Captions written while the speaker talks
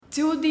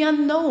To the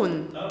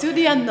unknown, to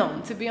the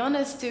unknown. To be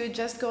honest, to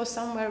just go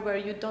somewhere where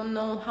you don't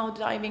know how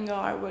diving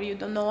are, where you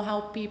don't know how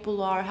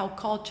people are, how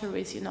culture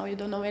is, you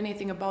don't know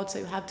anything about, so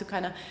you have to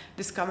kind of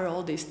discover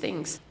all these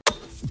things.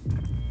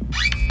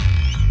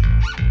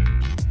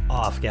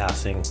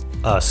 Off-Gassing,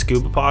 a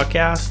scuba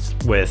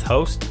podcast with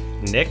host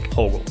Nick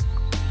Hogel.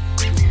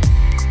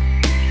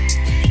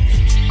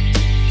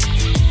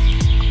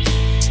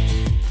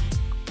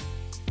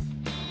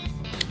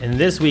 In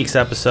this week's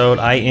episode,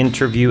 I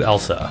interview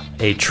Elsa,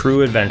 a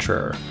true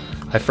adventurer.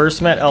 I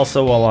first met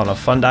Elsa while on a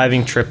fun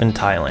diving trip in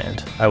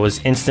Thailand. I was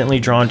instantly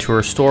drawn to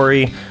her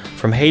story,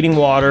 from hating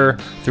water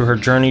through her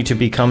journey to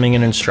becoming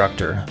an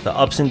instructor, the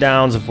ups and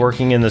downs of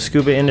working in the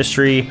scuba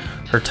industry,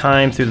 her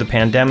time through the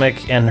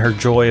pandemic, and her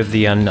joy of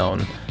the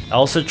unknown.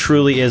 Elsa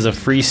truly is a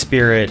free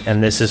spirit,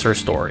 and this is her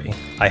story.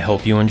 I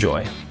hope you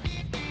enjoy.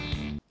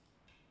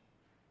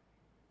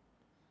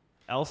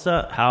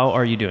 Elsa, how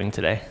are you doing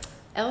today?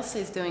 Elsa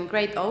is doing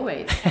great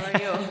always. How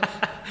are you?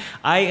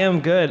 I am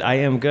good. I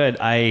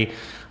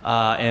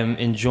am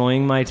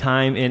enjoying my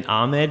time in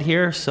Ahmed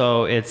here,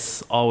 so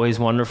it's always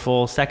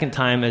wonderful. Second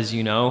time, as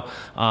you know,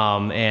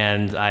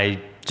 and I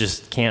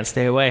just can't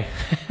stay away.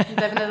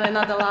 Definitely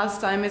not the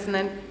last time, isn't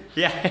it?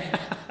 Yeah.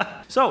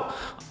 So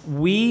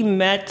we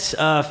met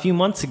a few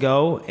months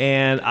ago,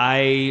 and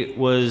I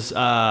was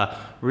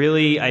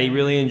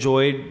really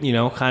enjoyed,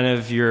 kind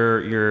of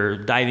your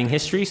diving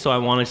history. So I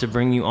wanted to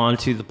bring you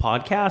onto the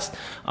podcast.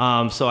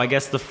 So I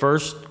guess the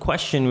first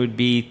question would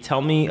be, tell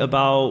me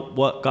about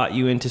what got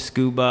you into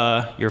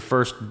scuba, your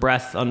first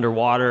breath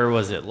underwater.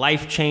 Was it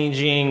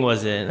life-changing?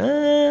 Was it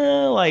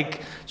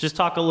just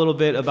talk a little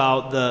bit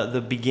about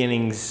the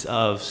beginnings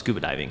of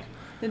scuba diving.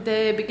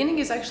 The beginning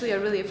is actually a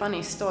really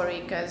funny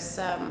story because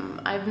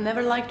I've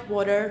never liked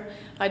water.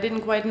 I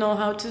didn't quite know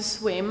how to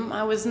swim.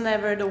 I was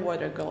never the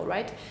water girl,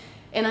 right?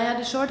 And I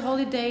had a short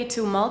holiday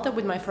to Malta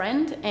with my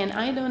friend, and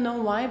I don't know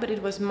why, but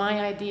it was my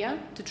idea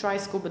to try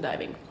scuba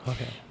diving.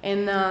 Okay.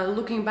 And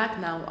looking back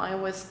now, I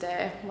was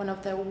one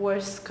of the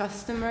worst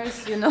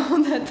customers,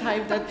 the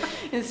type that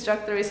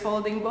instructor is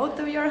holding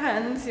both of your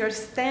hands, you're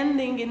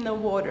standing in the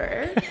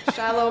water,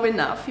 shallow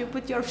enough, you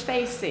put your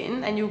face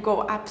in, and you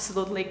go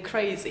absolutely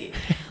crazy.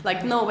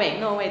 Like, no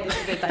way, this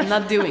is it, I'm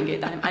not doing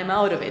it, I'm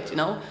out of it,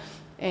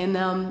 And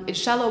it's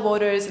shallow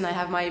waters, and I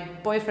have my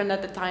boyfriend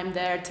at the time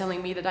there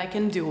telling me that I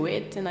can do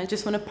it, and I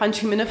just want to punch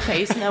him in the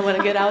face, and I want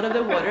to get out of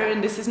the water,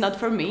 and this is not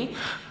for me.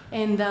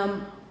 And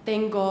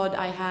thank God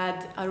I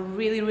had a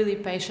really, really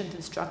patient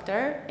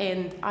instructor,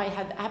 and I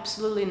had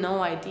absolutely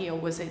no idea,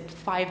 was it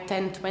 5,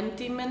 10,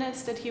 20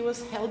 minutes that he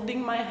was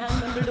holding my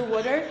hand under the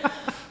water?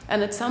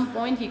 And at some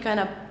point he kind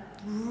of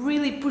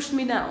really pushed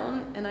me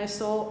down, and I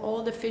saw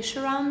all the fish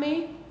around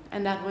me,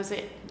 and that was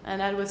it. And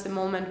that was the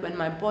moment when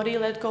my body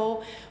let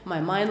go,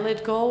 my mind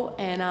let go,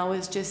 and I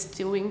was just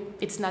doing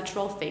its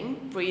natural thing,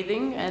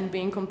 breathing and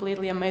being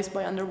completely amazed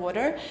by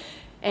underwater.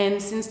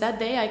 And since that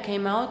day, I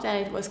came out,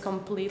 and it was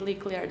completely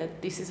clear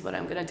that this is what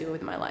I'm going to do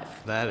with my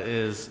life. That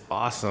is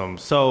awesome.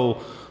 So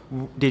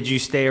did you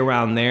stay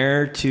around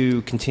there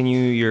to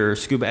continue your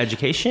scuba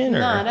education? Or?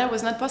 No, that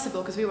was not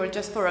possible because we were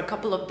just for a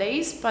couple of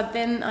days. But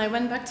then I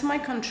went back to my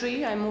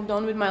country. I moved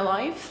on with my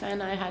life,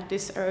 and I had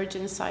this urge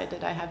inside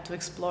that I had to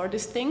explore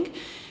this thing.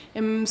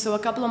 So a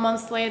couple of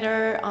months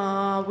later,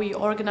 we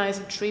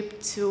organized a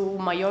trip to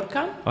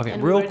Mallorca. Okay,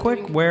 real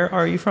quick, where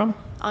are you from?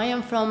 I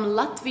am from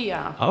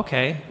Latvia.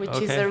 Okay. Which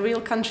is a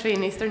real country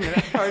in Eastern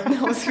Europe, for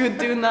those who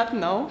do not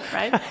know,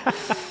 right?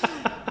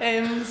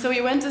 So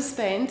we went to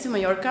Spain, to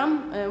Mallorca.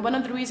 One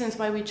of the reasons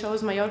why we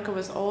chose Mallorca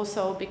was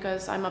also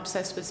because I'm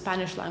obsessed with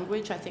Spanish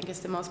language. I think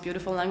it's the most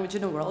beautiful language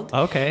in the world.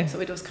 Okay.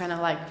 So it was kind of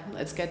like,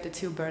 let's get the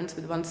two birds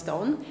with one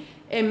stone.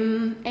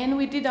 And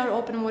we did our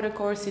open water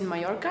course in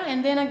Mallorca.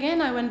 And then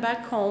again, I went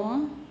back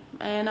home,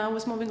 and I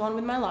was moving on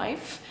with my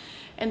life.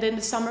 And then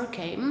the summer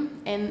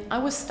came, and I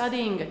was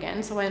studying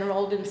again. So I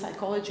enrolled in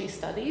psychology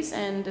studies,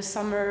 and the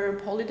summer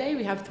holiday,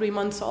 we have 3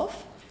 months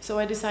off. So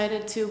I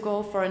decided to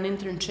go for an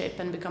internship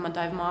and become a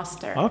dive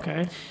master.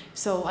 Okay.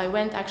 So I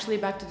went actually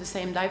back to the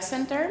same dive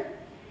center.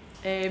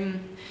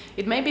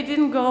 It maybe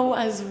didn't go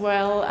as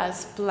well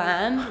as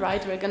planned,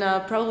 right? We're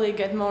gonna probably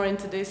get more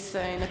into this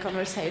in a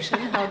conversation,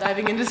 how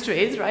diving industry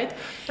is, right?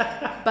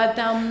 But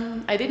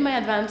I did my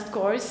advanced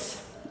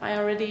course. I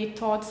already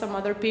taught some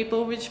other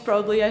people, which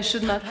probably I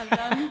should not have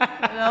done,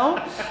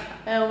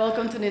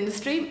 welcome to the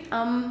industry.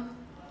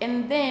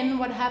 And then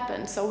what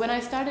happened? So when I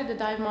started the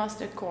dive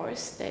master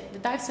course, the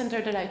dive center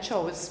that I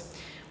chose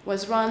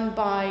was run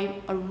by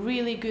a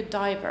really good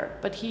diver,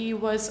 but he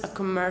was a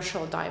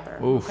commercial diver.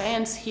 Oof. Okay,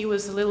 and he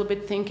was a little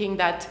bit thinking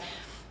that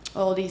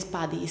all these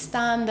PADI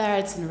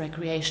standards and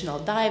recreational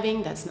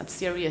diving, that's not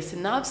serious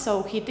enough.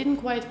 So he didn't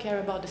quite care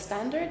about the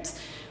standards,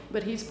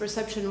 but his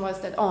perception was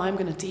that, I'm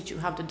going to teach you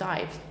how to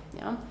dive.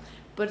 Yeah,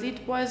 but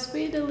it was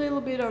with a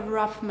little bit of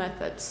rough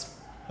methods.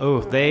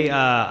 Oh,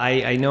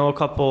 I know a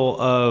couple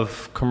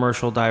of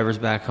commercial divers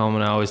back home,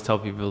 and I always tell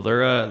people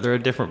they're a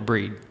different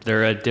breed.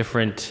 They're a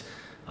different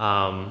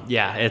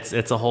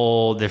It's a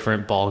whole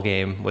different ball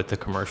game with the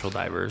commercial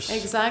divers.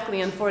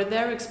 Exactly, and for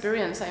their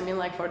experience, I mean,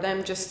 like for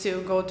them just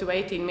to go to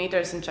 18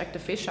 meters and check the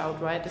fish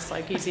out, right? It's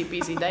like easy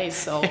peasy days.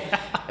 So,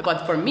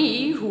 but for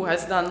me, who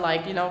has done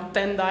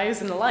 10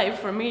 dives in a life,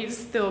 for me it's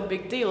still a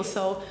big deal.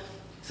 So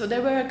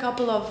there were a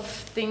couple of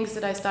things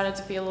that I started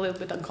to feel a little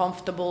bit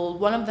uncomfortable.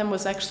 One of them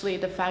was actually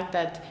the fact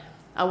that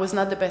I was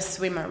not the best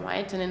swimmer,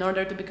 right? And in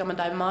order to become a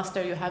dive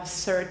master, you have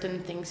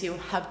certain things you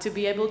have to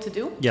be able to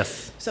do.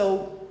 Yes.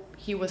 So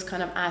he was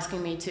kind of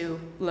asking me to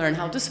learn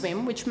how to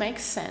swim, which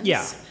makes sense.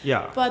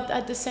 Yeah. But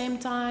at the same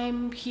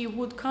time, he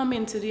would come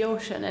into the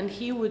ocean and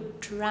he would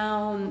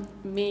drown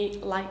me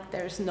like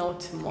there's no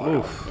tomorrow.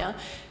 Oof. Yeah.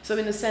 So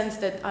in the sense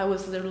that I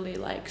was literally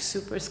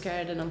super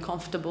scared and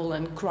uncomfortable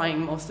and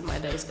crying most of my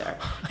days there.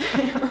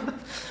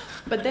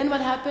 But then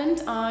what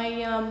happened?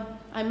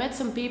 I met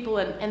some people,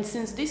 and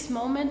since this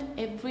moment,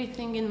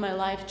 everything in my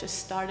life just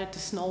started to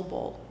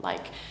snowball.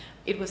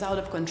 It was out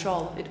of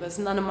control. It was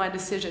none of my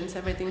decisions.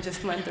 Everything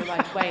just went the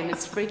right way, and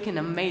it's freaking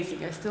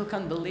amazing. I still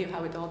can't believe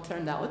how it all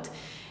turned out.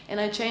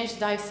 And I changed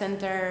dive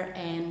center,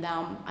 and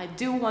I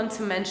do want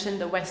to mention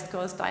the West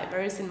Coast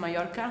divers in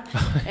Mallorca,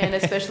 and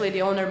especially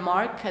the owner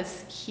Mark,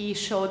 because he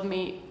showed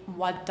me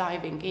what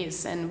diving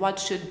is and what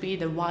should be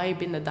the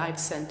vibe in the dive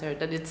center,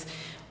 that it's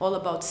all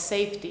about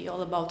safety,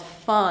 all about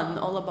fun,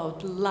 all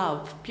about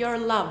love, pure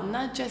love,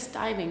 not just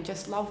diving,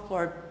 just love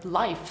for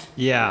life.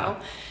 Yeah. You know?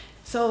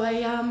 So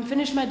I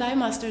finished my dive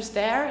masters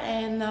there,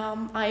 and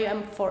I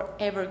am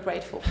forever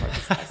grateful for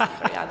this dive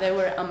center. Yeah, they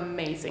were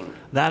amazing.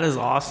 That is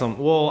awesome.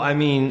 Well, I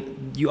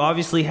mean, you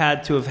obviously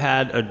had to have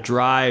had a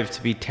drive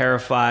to be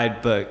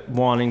terrified, but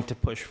wanting to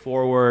push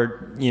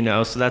forward,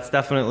 so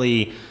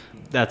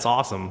that's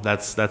awesome.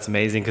 That's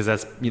amazing, because a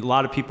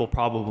lot of people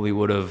probably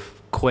would have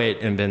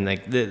quit and been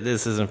like,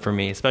 this isn't for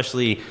me,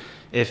 especially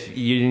if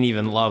you didn't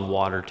even love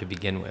water to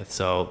begin with.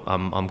 So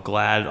I'm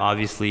glad,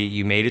 obviously,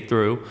 you made it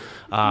through.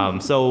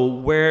 So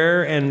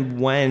where and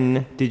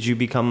when did you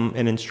become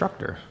an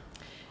instructor?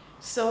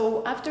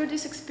 So after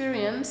this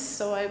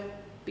experience, I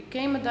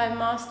became a dive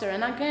master.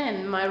 And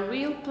again, my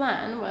real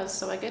plan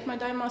was, I get my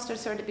dive master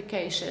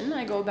certification,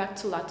 I go back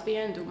to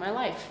Latvia and do my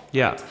life.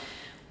 Yeah. Right?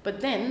 But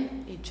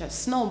then it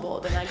just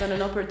snowballed, and I got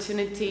an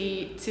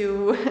opportunity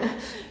to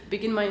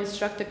begin my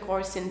instructor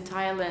course in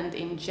Thailand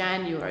in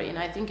January, and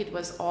I think it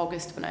was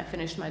August when I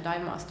finished my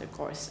dive master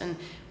course. And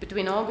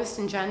between August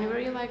and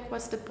January,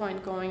 what's the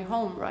point going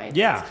home, right?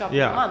 Yeah, it's a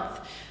couple of months.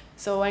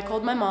 So I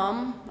called my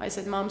mom. I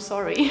said, Mom,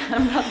 sorry,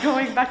 I'm not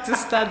going back to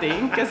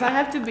studying because I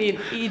have to be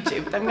in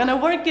Egypt. I'm going to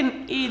work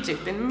in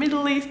Egypt, in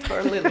Middle East for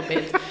a little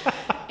bit.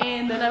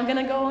 And then I'm going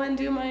to go and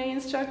do my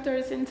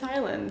instructors in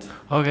Thailand.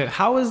 Okay.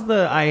 How is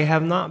I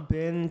have not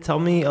been, tell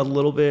me a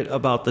little bit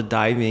about the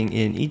diving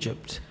in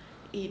Egypt.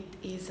 It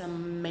is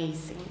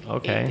amazing.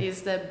 Okay. It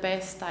is the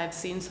best I've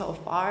seen so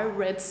far.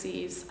 Red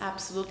Sea is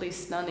absolutely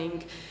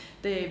stunning.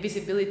 The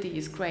visibility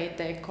is great.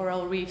 The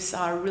coral reefs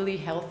are really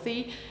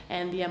healthy,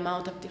 and the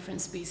amount of different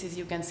species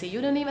you can see.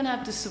 You don't even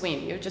have to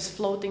swim. You're just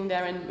floating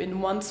there in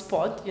one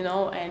spot,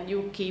 and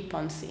you keep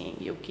on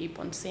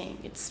seeing.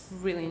 It's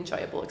really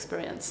enjoyable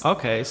experience.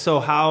 Okay, so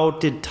how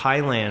did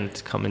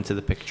Thailand come into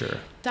the picture?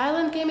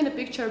 Thailand came in the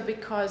picture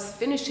because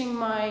finishing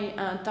my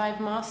dive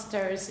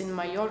masters in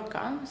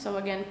Mallorca, so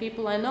again,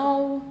 people I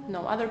know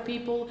other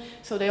people,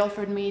 so they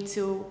offered me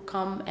to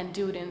come and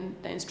do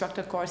the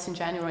instructor course in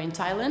January in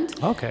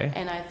Thailand. Okay.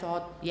 And I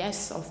thought,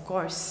 yes, of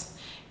course.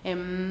 I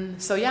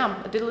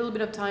did a little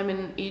bit of time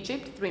in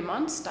Egypt, 3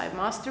 months, dive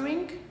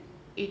mastering.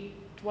 It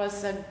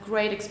was a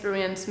great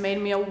experience, made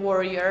me a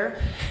warrior,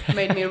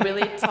 made me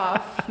really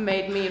tough,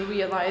 made me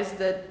realize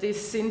that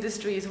this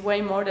industry is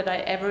way more than I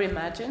ever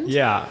imagined.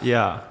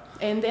 Yeah.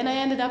 And then I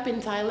ended up in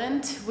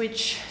Thailand,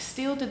 which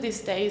still to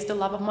this day is the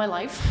love of my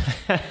life,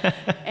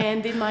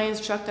 and did my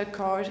instructor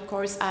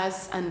course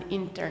as an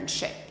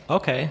internship.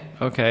 Okay.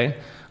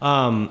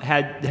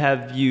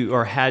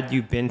 Had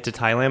you been to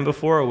Thailand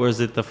before, or was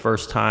it the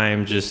first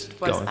time just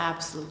going? It was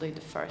absolutely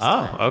the first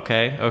time. Oh,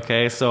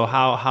 okay. So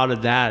how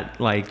did that,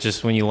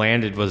 just when you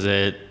landed, was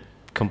it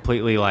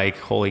completely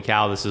holy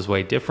cow, this is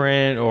way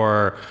different,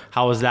 or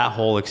how was that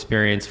whole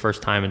experience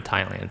first time in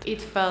Thailand?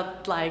 It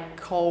felt like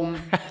home.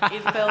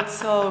 It felt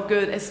so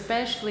good,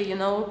 especially,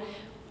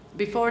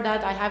 before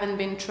that I haven't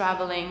been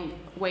traveling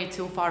way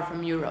too far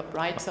from Europe,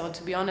 right? So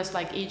to be honest,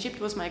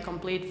 Egypt was my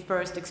complete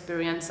first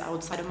experience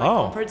outside of my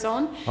comfort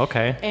zone.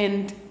 Okay.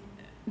 And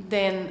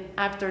then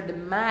after the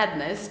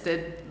madness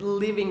that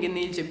living in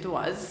Egypt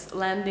was,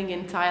 landing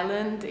in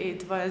Thailand,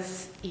 it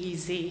was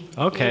easy.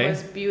 Okay. It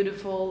was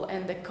beautiful,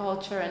 and the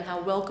culture and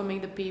how welcoming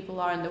the people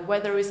are, and the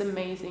weather is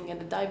amazing, and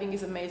the diving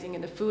is amazing,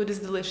 and the food is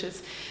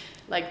delicious.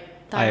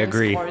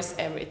 Thailand scores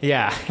everything.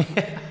 Yeah.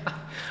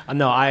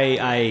 No,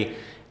 I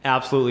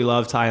absolutely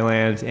love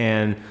Thailand,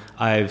 and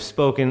I've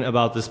spoken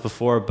about this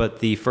before, but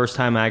the first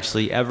time I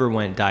actually ever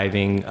went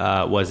diving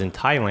was in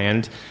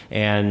Thailand,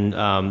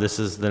 and this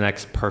is the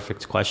next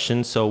perfect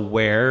question. So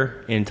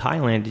where in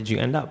Thailand did you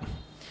end up?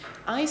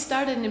 I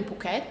started in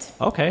Phuket.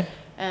 Okay.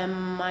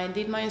 I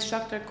did my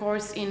instructor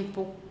course in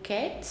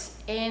Phuket,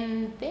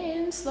 and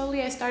then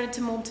slowly I started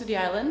to move to the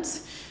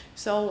islands.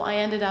 So I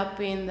ended up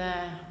in the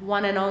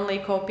one and only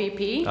Koh Phi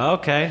Phi.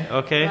 Okay.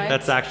 Right?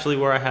 That's actually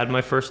where I had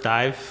my first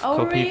dive. Oh,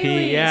 Koh Phi Phi.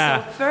 really?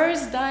 Yeah. So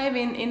first dive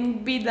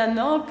in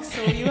Bidanok,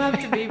 so you have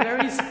to be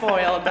very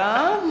spoiled,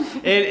 huh?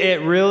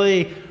 It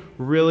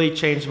really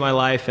changed my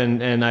life,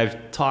 and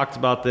I've talked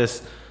about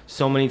this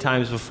so many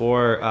times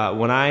before.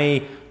 When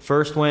I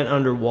first went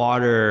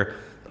underwater,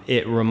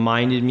 it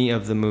reminded me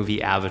of the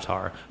movie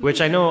Avatar,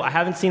 which I know I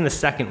haven't seen the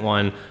second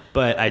one,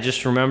 but I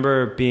just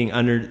remember being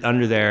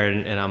under there,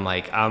 and I'm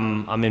like,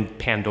 I'm in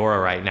Pandora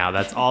right now.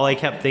 That's all I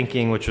kept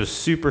thinking, which was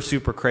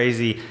super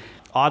crazy.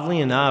 Oddly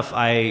enough,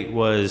 I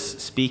was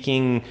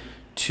speaking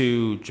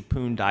to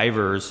Japan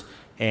divers,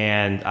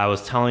 and I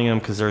was telling them,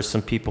 because there's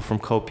some people from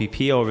Koh Phi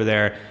Phi over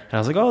there, and I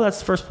was like, oh, that's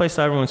the first place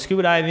I ever went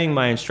scuba diving.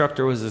 My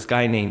instructor was this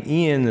guy named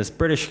Ian, this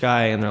British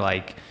guy, and they're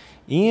like,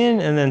 Ian?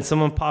 And then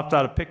someone popped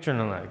out a picture,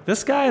 and I'm like,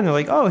 this guy? And they're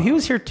like, oh, he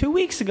was here 2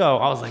 weeks ago.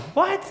 I was like,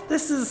 what?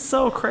 This is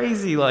so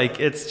crazy. Like,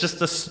 it's just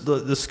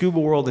the scuba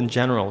world in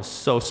general is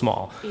so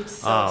small. It's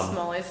so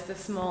small. It's the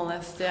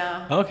smallest,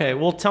 yeah. Okay,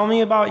 well, tell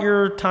me about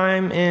your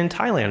time in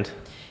Thailand.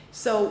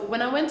 So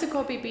when I went to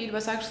Koh Phi Phi, it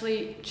was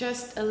actually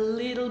just a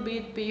little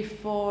bit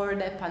before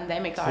the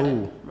pandemic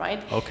started,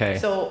 right? Okay.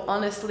 So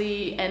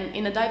honestly, and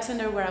in a dive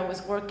center where I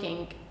was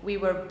working, we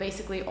were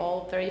basically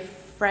all very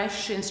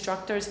fresh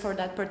instructors for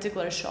that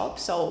particular shop.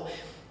 So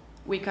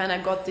we kind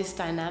of got this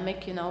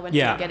dynamic, when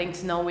we were getting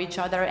to know each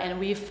other, and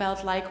we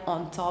felt like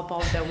on top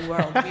of the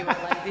world. We were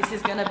like, this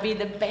is going to be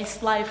the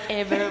best life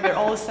ever. We're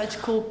all such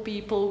cool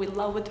people. We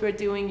love what we're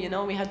doing.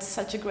 We had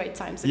such a great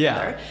time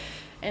together. Yeah.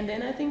 And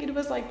then I think it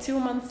was like 2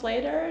 months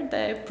later,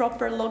 the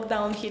proper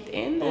lockdown hit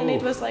in, and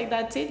it was like,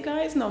 that's it,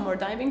 guys, no more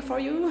diving for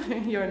you.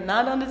 You're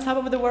not on the top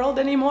of the world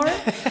anymore.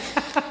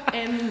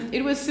 And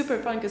it was super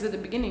fun, because at the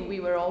beginning we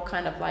were all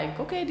kind of like,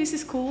 okay, this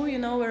is cool,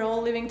 we're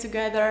all living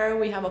together,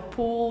 we have a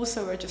pool,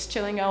 so we're just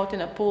chilling out in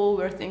a pool.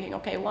 We're thinking,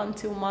 okay,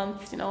 1-2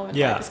 months, and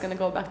life is going to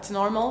go back to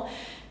normal.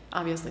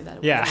 Obviously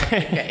that wasn't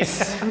the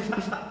case.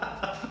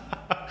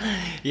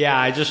 Yeah,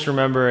 I just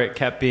remember it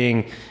kept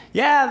being,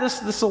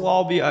 this will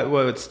all be,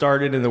 it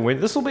started in the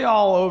winter. This will be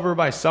all over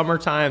by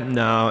summertime.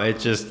 No, it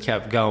just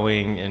kept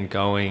going and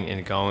going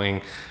and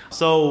going.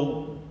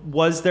 So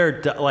was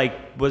there,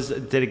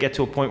 did it get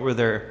to a point where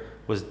there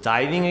was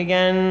diving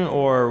again,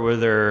 or were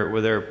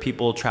there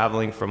people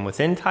traveling from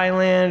within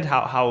Thailand?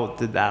 How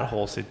did that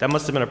whole, that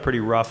must have been a pretty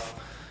rough,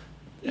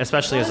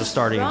 especially as a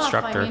starting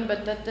instructor.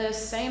 But at the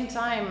same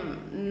time,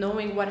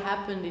 knowing what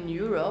happened in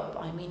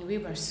Europe, we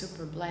were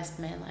super blessed,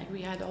 man. Like,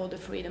 we had all the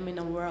freedom in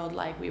the world.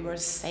 Like, we were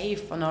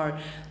safe on our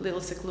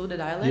little secluded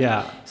island.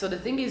 Yeah. So the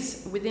thing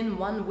is, within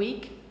 1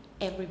 week,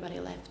 everybody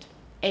left.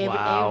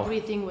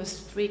 Everything was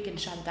freaking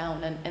shut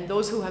down. And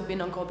those who have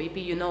been on Koh Phi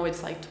Phi,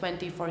 it's like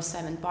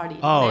 24/7 party.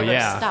 It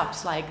never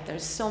stops. Like,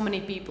 there's so many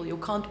people, you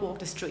can't walk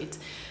the streets.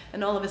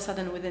 And all of a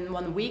sudden, within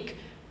 1 week,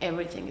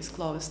 everything is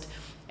closed.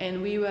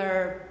 And we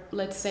were,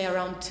 let's say,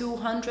 around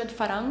 200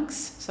 Farangs.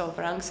 So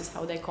Farangs is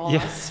how they call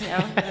us,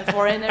 the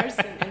foreigners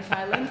in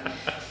Thailand.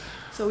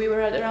 So we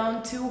were at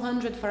around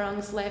 200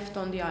 Farangs left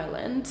on the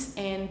island,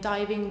 and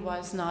diving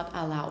was not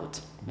allowed.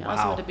 Wow.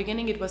 So at the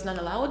beginning it was not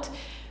allowed.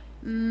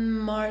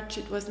 March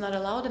it was not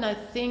allowed, and I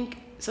think,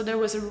 so there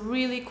was a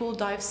really cool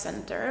dive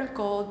center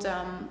called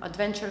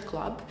Adventure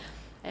Club,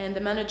 and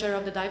the manager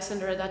of the dive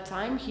center at that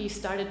time, he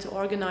started to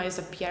organize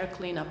a pier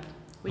cleanup,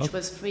 which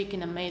was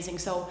freaking amazing.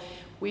 So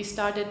we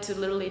started to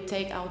literally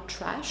take out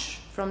trash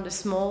from the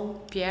small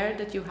pier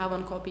that you have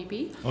on Koh Phi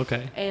Phi.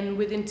 Okay. And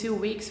within 2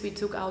 weeks, we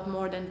took out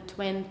more than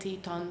 20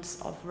 tons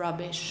of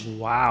rubbish.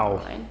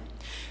 Wow. Right?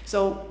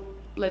 So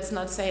let's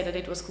not say that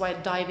it was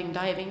quite diving,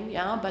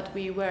 but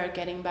we were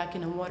getting back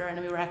in the water,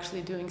 and we were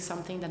actually doing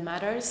something that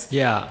matters.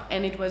 Yeah.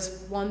 And it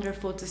was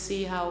wonderful to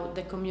see how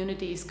the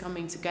community is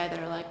coming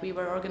together. Like, we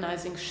were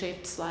organizing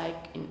shifts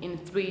like in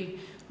 3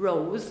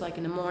 rows, like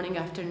in the morning,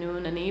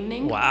 afternoon, and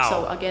evening. Wow.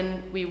 So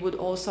again, we would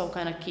also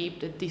kind of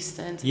keep the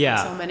distance.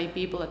 Yeah. So many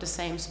people at the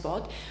same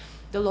spot.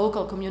 The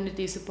local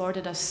community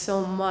supported us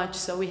so much.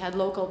 So we had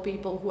local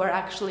people who are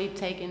actually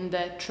taking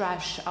the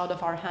trash out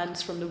of our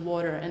hands from the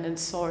water and then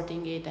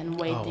sorting it and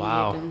weighting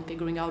it and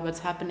figuring out what's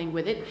happening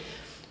with it.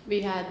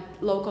 We had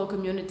local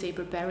community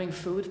preparing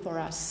food for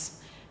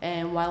us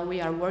and while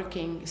we are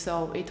working.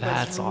 So it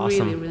was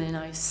really, really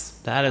nice.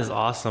 That is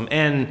awesome.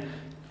 And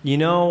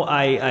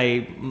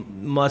I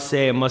must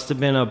say it must have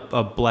been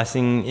a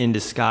blessing in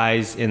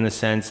disguise, in the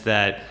sense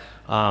that,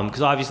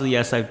 because obviously,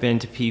 yes, I've been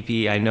to Phi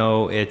Phi. I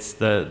know it's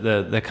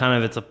the kind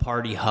of, it's a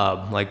party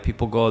hub. Like,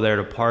 people go there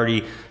to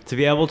party. To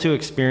be able to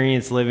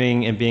experience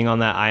living and being on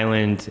that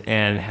island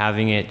and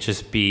having it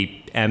just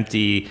be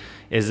empty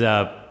is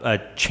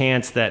a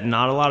chance that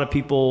not a lot of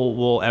people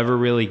will ever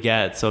really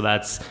get. So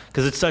that's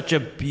because it's such a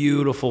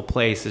beautiful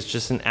place. It's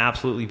just an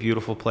absolutely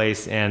beautiful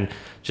place, and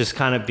just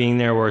kind of being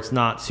there where it's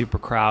not super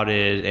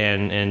crowded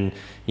and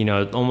you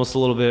know, almost a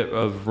little bit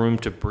of room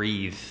to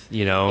breathe,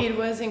 you know. It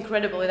was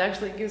incredible. It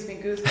actually gives me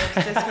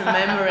goosebumps just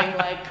remembering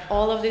like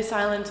all of this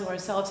island to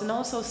ourselves, and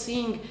also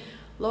seeing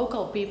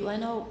local people. I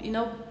know, you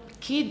know,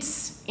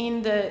 kids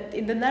in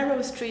the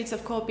narrow streets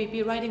of Koh Phi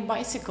Phi riding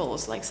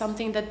bicycles, like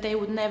something that they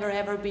would never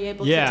ever be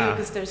able to do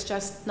because there's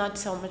just not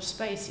so much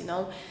space, you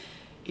know.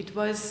 It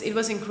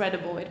was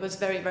incredible. It was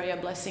very, very a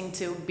blessing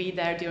to be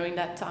there during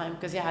that time,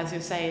 because yeah, as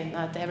you say,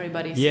 not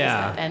everybody sees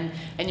that,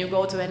 and you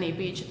go to any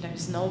beach and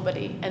there's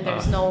nobody, and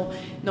there's no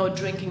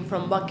drinking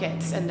from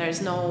buckets, and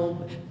there's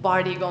no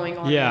party going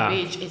on the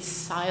beach. It's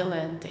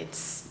silent.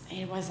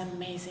 It was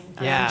amazing.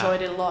 I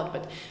enjoyed it a lot.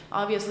 But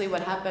obviously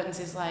what happens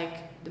is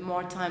like the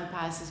more time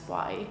passes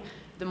by,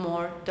 the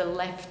more the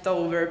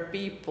leftover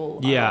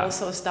people are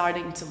also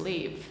starting to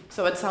leave.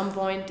 So at some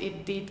point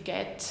it did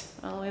get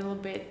a little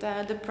bit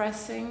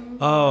depressing.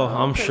 Oh,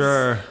 I'm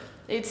sure.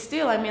 It's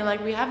still, I mean,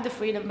 like we have the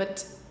freedom,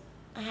 but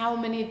how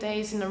many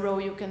days in a row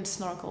you can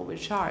snorkel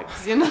with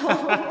sharks, you know?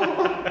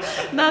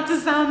 Not to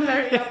sound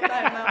very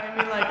uptight now. I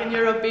mean, like in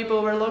Europe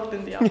people were locked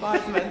in the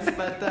apartments,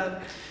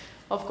 but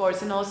of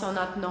course, and also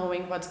not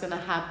knowing what's going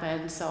to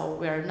happen. So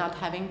we're not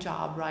having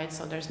job, right?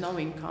 So there's no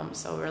income.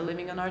 So we're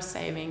living on our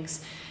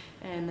savings.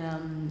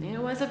 And it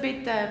was a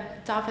bit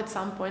tough at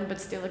some point, but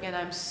still, again,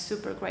 I'm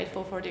super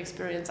grateful for the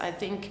experience. I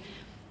think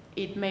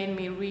it made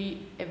me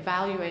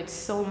re-evaluate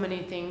so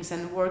many things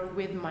and work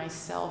with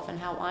myself and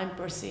how I'm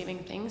perceiving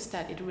things,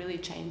 that it really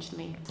changed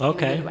me in a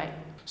good way.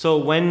 So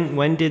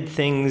when did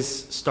things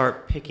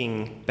start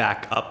picking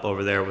back up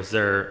over there? Was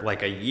there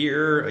like a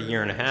year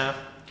and a half?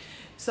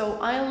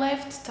 So I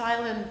left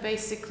Thailand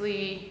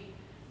basically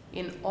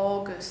in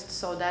August,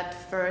 so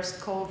that first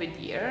COVID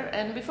year.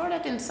 And before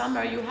that, in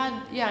summer, you had,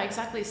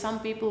 exactly, some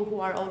people who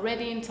are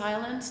already in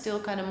Thailand, still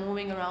kind of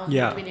moving around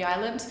between the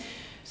islands.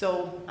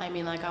 So, I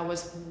mean, like I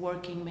was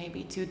working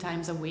maybe 2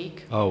 times a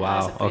week. Oh, wow.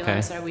 As a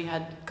freelancer. We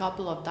had a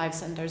couple of dive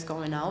centers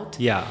going out.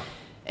 Yeah.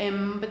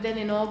 But then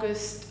in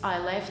August, I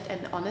left.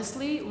 And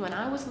honestly, when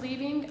I was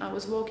leaving, I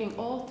was walking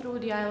all through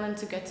the island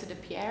to get to the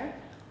pier.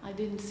 I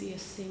didn't see a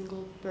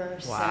single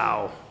person.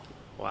 Wow.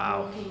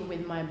 Walking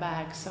with my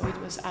bag, so it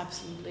was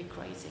absolutely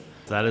crazy.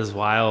 That is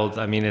wild.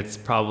 I mean, it's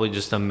probably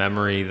just a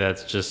memory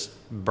that's just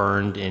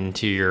burned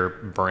into your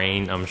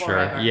brain, I'm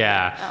Forever. sure.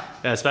 Yeah.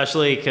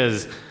 Especially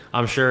because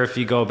I'm sure if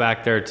you go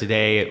back there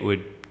today, it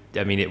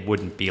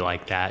wouldn't be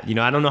like that. You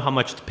know, I don't know how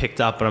much it's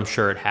picked up, but I'm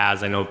sure it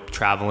has. I know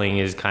traveling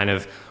is kind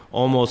of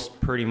almost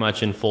pretty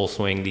much in full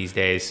swing these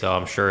days, so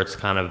I'm sure it's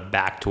kind of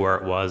back to where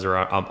it was, or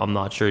I'm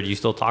not sure. Do you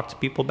still talk to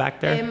people back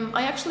there?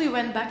 I actually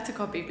went back to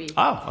Koh Phi Phi.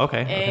 Oh,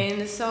 okay.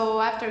 And so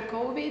after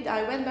COVID,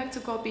 I went back to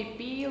Koh Phi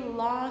Phi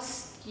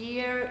last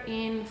year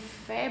in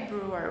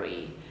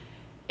February.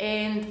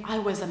 And I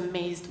was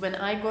amazed. When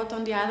I got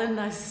on the island,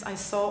 I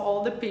saw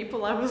all the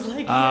people. I was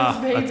like, yes,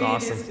 baby, that's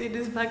awesome. it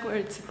is back where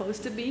it's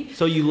supposed to be.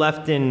 So you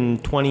left in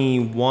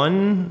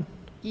 21?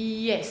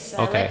 Yes,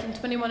 I left in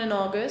 21 in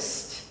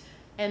August.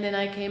 And then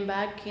I came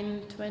back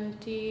in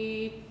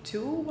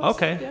 22.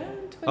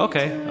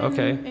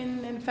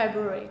 In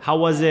February. How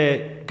was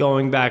it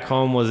going back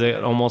home? Was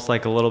it almost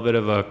like a little bit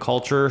of a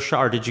culture shock,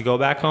 or did you go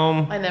back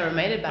home? I never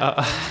made it back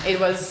home. It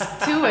was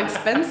too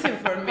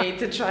expensive for me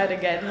to try to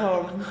get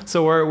home.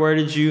 So where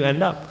did you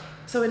end up?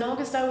 So in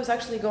August I was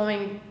actually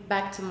going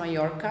back to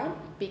Mallorca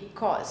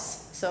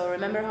because, so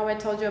remember how I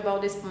told you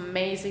about this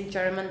amazing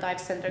German dive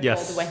center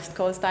called West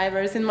Coast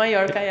Divers in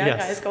Mallorca?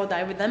 Guys, go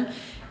dive with them.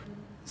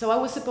 So I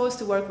was supposed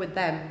to work with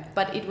them,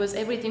 but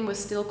everything was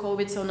still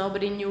COVID, so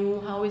nobody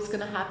knew how it's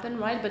going to happen,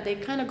 right? But they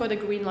kind of got a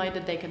green light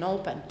that they can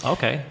open.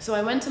 Okay. So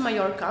I went to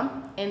Mallorca,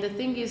 and the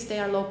thing is they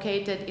are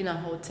located in a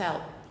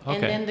hotel. Okay.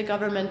 And then the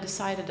government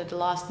decided at the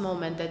last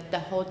moment that the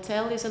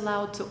hotel is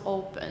allowed to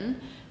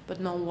open, but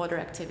no water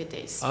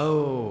activities.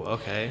 Oh,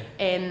 okay.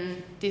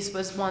 And this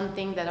was one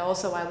thing that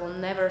also I will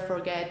never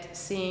forget,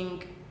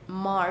 seeing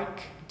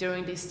Mark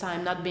during this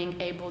time not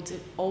being able to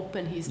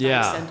open his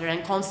dive center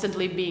and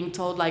constantly being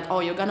told like,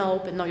 oh, you're gonna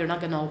open, no, you're not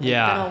gonna open, you're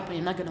gonna open,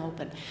 you're not gonna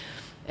open.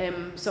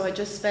 So I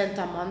just spent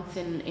a month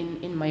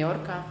in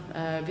Mallorca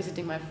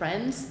visiting my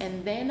friends,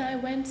 and then I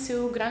went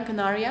to Gran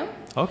Canaria.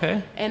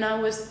 Okay. And I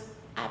was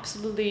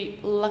absolutely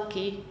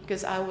lucky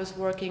because I was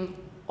working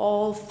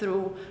all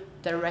through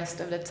the rest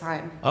of the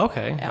time.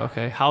 Okay.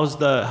 Okay. How's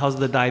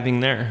the diving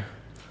there?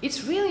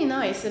 It's really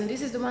nice, and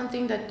this is the one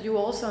thing that you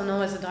also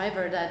know as a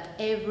diver, that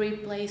every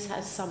place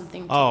has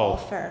something to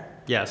offer.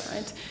 Yes.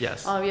 Right?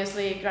 Yes.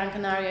 Obviously, Gran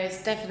Canaria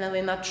is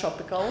definitely not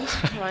tropical,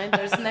 right?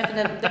 There's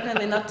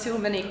definitely not too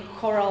many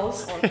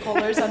corals or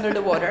colors under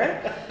the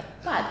water.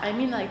 But I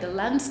mean, like, the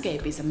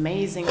landscape is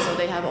amazing. So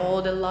they have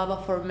all the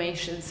lava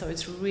formations, so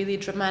it's really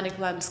dramatic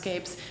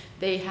landscapes.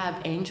 They have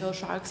angel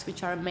sharks,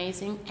 which are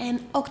amazing,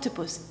 and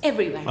octopus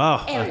everywhere.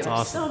 Oh, that's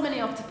awesome. So many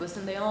octopus,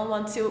 and they all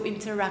want to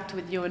interact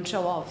with you and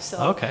show off. So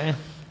okay.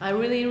 I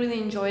really,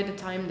 really enjoyed the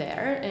time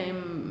there.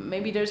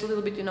 maybe there's a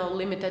little bit,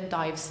 limited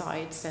dive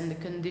sites, and the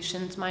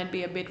conditions might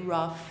be a bit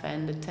rough,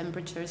 and the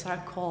temperatures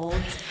are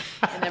cold,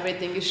 and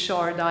everything is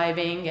shore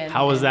diving. And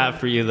how was that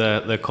for you,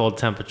 the cold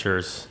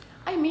temperatures?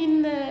 I mean,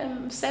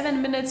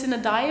 7 minutes in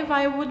a dive,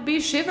 I would be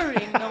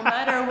shivering, no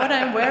matter what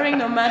I'm wearing,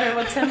 no matter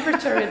what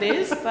temperature it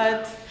is,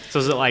 but... So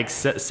is it like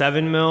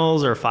 7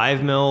 mils or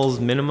 5 mils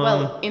minimum?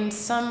 Well, in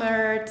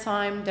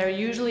summertime, they're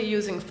usually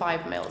using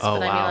 5 mils. Oh,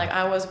 but wow. I mean, like,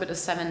 I was with a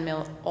 7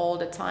 mil all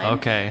the time.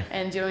 Okay.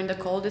 And during the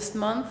coldest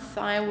month,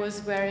 I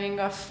was wearing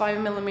a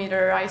 5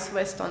 millimeter ice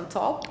vest on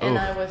top, and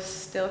I was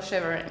still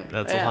shivering.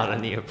 That's a lot of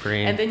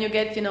neoprene. And then you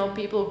get,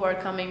 people who are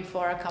coming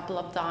for a couple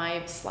of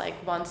dives, like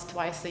once,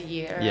 twice a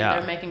year. Yeah. And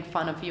they're making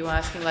fun of you,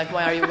 asking, like,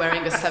 why are you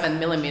wearing a 7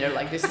 millimeter?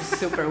 Like, this is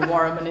super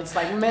warm. And it's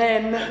like,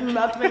 man,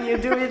 not when you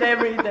do it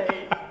every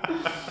day.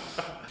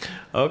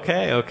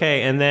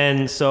 Okay. And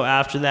then, so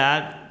after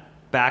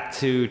that, back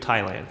to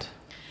Thailand.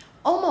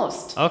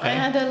 Almost. Okay. I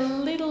had a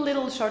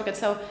little shortcut.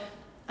 So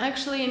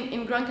actually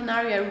in Gran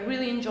Canaria, I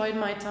really enjoyed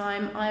my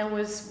time. I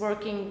was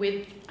working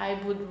with, I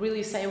would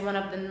really say, one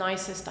of the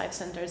nicest dive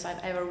centers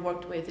I've ever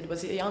worked with. It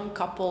was a young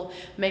couple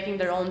making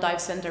their own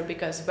dive center,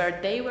 because where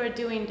they were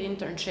doing the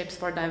internships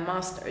for dive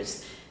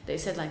masters, they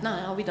said, like,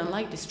 no, we don't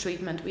like this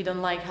treatment. We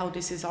don't like how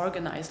this is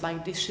organized.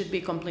 Like, this should be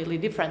completely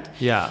different.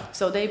 Yeah.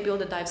 So they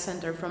built a dive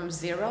center from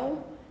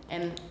zero,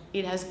 and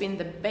it has been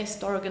the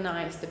best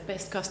organized, the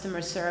best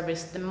customer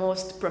service, the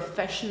most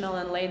professional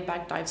and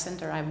laid-back dive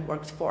center I've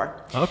worked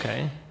for.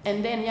 Okay.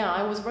 And then,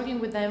 I was working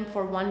with them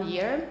for 1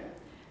 year,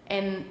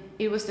 and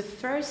it was the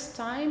first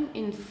time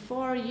in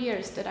 4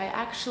 years that I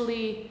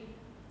actually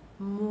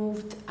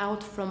moved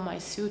out from my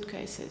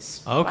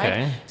suitcases.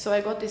 Okay. Right? So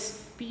I got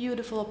this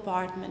beautiful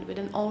apartment with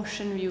an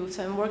ocean view.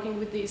 So I'm working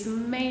with these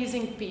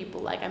amazing people.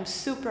 Like, I'm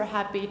super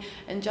happy.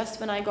 And just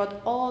when I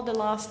got all the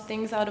last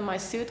things out of my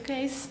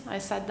suitcase, I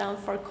sat down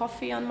for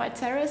coffee on my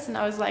terrace, and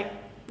I was like,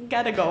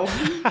 gotta go.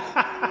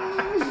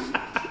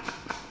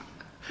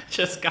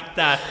 Just got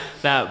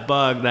that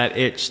bug, that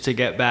itch to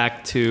get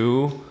back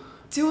to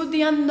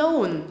the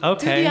unknown.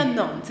 Okay. To the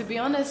unknown. To be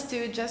honest,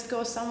 to just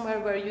go somewhere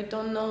where you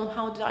don't know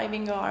how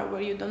diving are,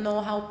 where you don't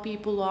know how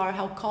people are,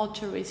 how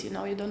culture is, you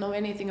don't know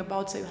anything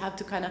about, so you have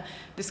to kind of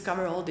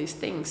discover all these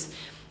things.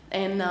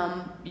 And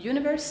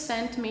universe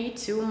sent me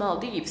to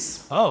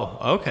Maldives. Oh,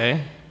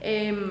 okay.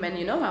 And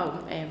you know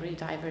how every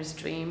diver's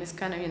dream is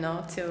kind of,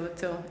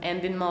 to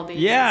end in Maldives.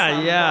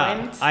 Yeah.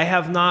 Point. I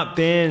have not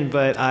been,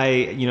 but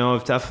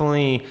I've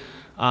definitely,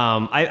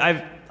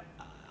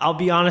 I'll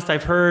be honest,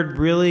 I've heard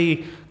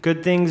really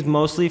good things,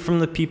 mostly from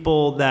the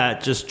people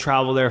that just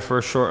travel there for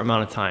a short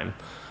amount of time.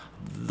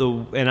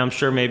 And I'm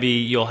sure maybe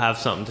you'll have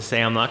something to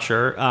say, I'm not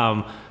sure.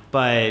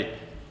 But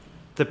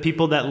the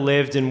people that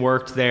lived and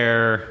worked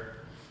there,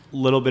 a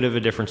little bit of a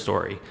different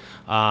story.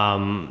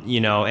 And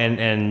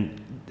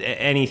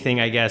anything,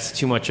 I guess,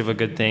 too much of a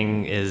good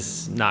thing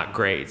is not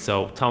great.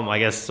 So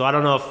I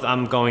don't know if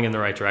I'm going in the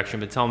right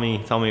direction, but tell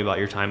me about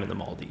your time in the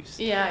Maldives.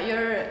 Yeah,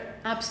 you're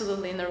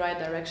absolutely in the right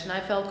direction.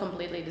 I felt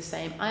completely the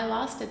same. I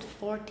lasted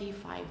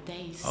 45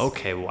 days.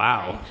 Okay,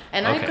 wow. Okay?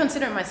 And okay. I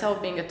consider myself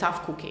being a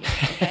tough cookie,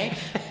 okay?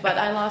 But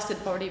I lasted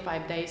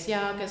 45 days,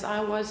 because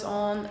I was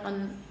on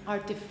an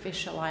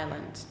artificial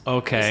island.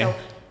 Okay. So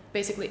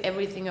basically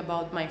everything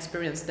about my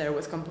experience there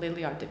was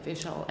completely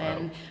artificial.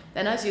 And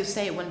as you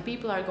say, when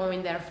people are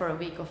going there for a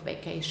week of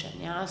vacation,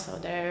 so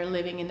they're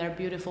living in their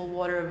beautiful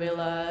water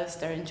villas,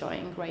 they're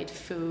enjoying great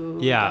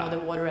food, all the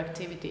water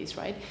activities,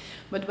 right?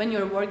 But when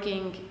you're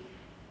working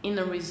in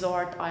a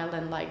resort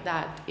island like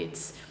that,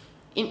 it's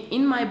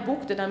in my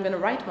book that I'm going to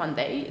write one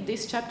day,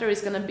 this chapter is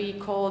going to be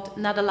called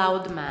Not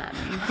Allowed Man.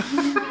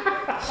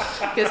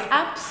 Because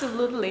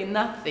absolutely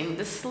nothing,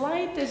 the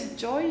slightest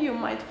joy you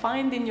might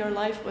find in your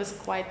life was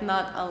quite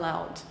not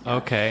allowed.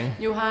 Okay.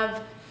 You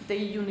have the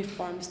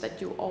uniforms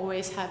that you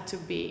always have to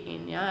be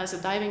in. As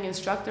a diving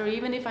instructor,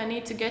 even if I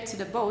need to get to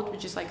the boat,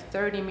 which is like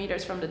 30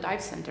 meters from the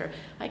dive center,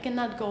 I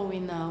cannot go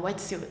in a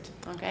wetsuit.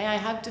 Okay, I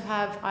have to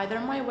have either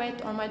my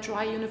wet or my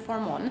dry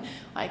uniform on.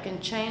 I can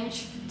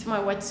change to my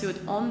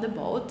wetsuit on the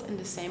boat, and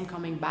the same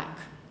coming back.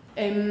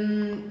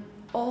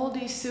 All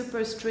these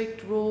super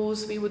strict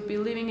rules. We would be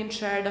living in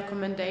shared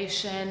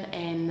accommodation,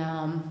 and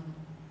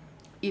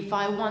if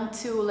I want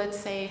to, let's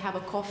say, have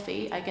a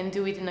coffee, I can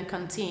do it in a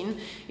canteen.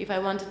 If I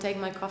want to take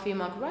my coffee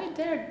mug right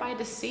there by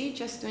the sea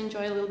just to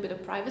enjoy a little bit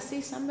of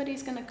privacy,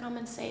 somebody's going to come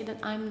and say that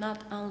I'm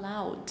not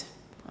allowed.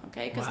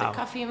 Okay? Because the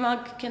coffee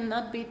mug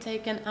cannot be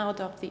taken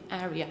out of the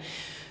area.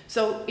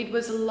 So it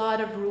was a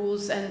lot of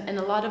rules, and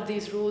a lot of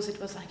these rules, it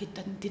was like it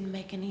didn't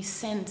make any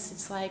sense.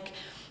 It's like...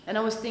 And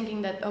I was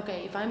thinking that,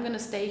 okay, if I'm going to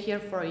stay here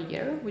for a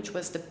year, which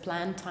was the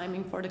planned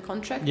timing for the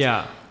contract,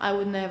 I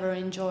would never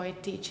enjoy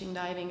teaching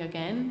diving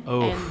again.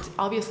 Oof. And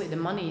obviously the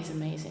money is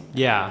amazing.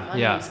 Yeah, the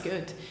money is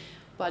good.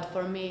 But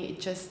for me,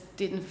 it just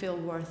didn't feel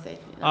worth it.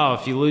 Oh,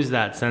 if you lose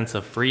that sense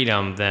of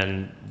freedom,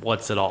 then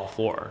what's it all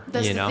for?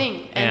 That's the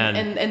thing.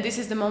 And this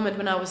is the moment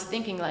when I was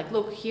thinking, like,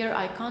 look, here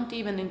I can't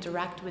even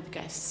interact with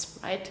guests,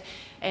 right?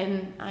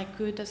 And I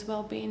could as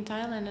well be in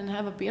Thailand and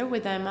have a beer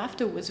with them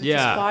afterwards, which is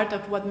part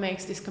of what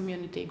makes this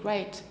community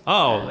great.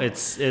 Oh,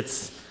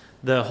 it's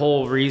the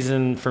whole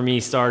reason for me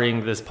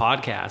starting this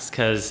podcast,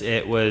 because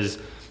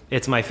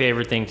it's my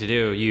favorite thing to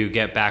do. You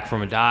get back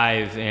from a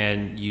dive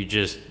and you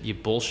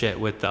bullshit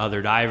with the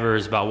other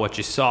divers about what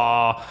you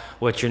saw,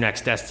 what's your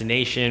next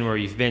destination, where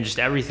you've been, just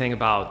everything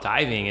about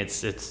diving.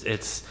 It's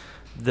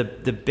the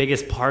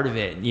biggest part of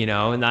it,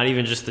 and not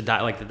even just the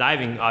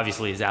diving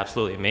obviously is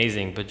absolutely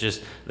amazing, but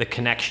just the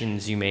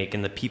connections you make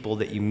and the people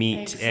that you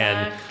meet.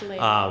 Exactly.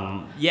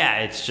 And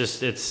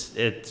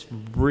it's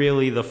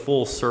really the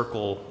full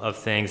circle of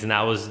things. And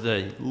that was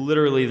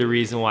literally the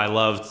reason why I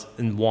loved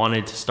and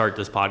wanted to start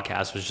this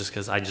podcast, was just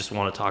because I just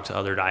want to talk to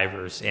other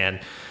divers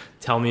and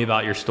tell me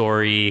about your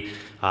story.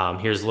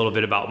 Here's a little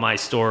bit about my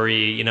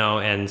story,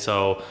 and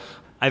so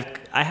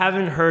I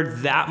haven't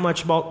heard that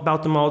much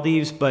about the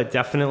Maldives, but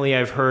definitely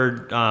I've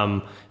heard,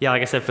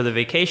 like I said, for the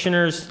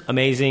vacationers,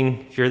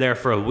 amazing. If you're there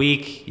for a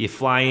week, you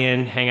fly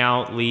in, hang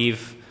out,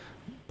 leave,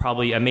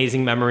 probably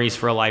amazing memories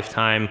for a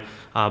lifetime.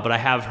 But I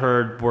have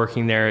heard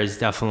working there is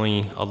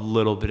definitely a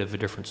little bit of a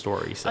different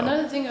story. So.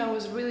 Another thing I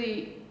was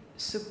really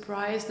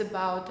surprised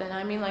about, and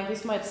I mean, like,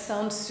 this might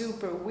sound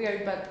super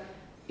weird, but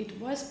it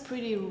was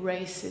pretty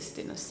racist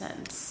in a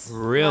sense.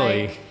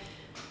 Really? Like,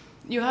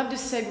 you have this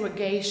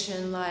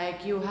segregation,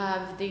 like you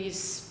have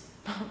these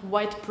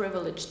white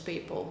privileged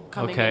people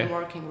coming and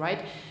working,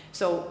 right?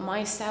 So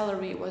my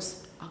salary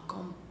was a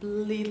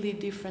completely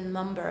different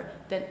number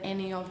than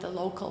any of the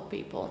local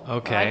people.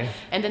 Okay. Right?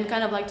 And then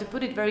kind of like, to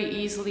put it very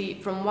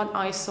easily, from what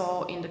I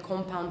saw in the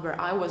compound where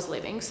I was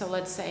living, so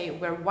let's say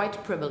we're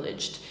white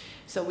privileged,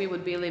 so we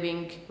would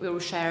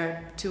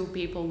share 2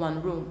 people,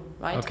 1 room,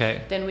 right?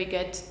 Okay. Then we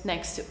get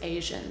next to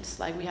Asians.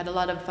 Like, we had a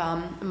lot of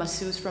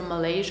masseurs from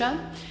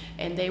Malaysia,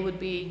 and they would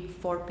be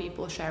 4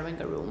 people sharing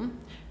a room.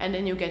 And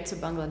then you get to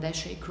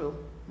Bangladeshi crew,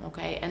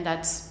 okay? And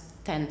that's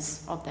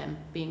tens of them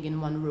being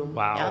in 1 room.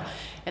 Wow. Yeah?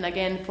 And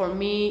again, for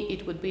me,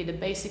 it would be the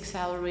basic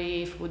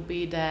salary, it would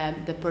be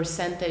the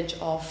percentage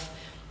of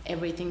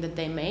everything that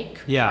they make,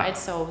 right?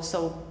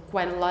 So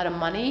quite a lot of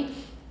money.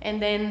 And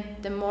then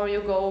the more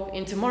you go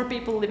into more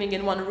people living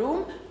in 1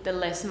 room, the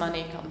less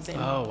money comes in.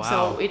 Oh, wow.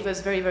 So it was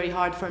very, very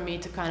hard for me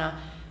to kind of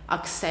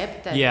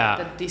accept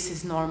that this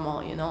is normal.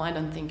 I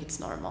don't think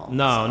it's normal.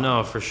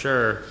 No, for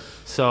sure.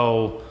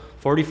 So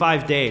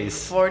 45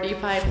 days.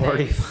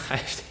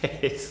 45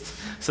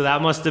 days. So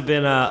that must have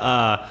been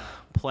a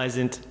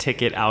pleasant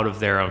ticket out of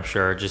there, I'm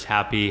sure. Just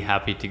happy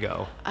to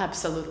go.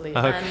 Absolutely.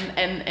 Okay.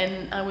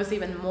 And I was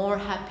even more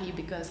happy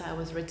because I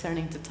was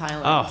returning to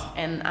Thailand. Oh.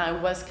 And I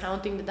was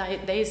counting the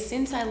days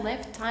since I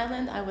left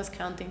Thailand. I was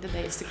counting the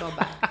days to go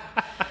back.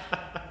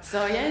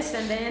 So yes,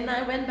 and then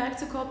I went back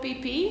to Koh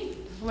Phi Phi,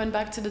 went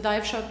back to the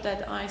dive shop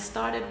that I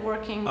started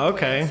working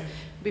with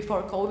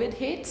before COVID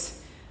hit,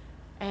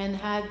 and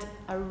had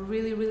a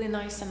really, really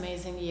nice,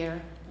 amazing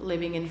year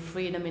living in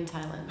freedom in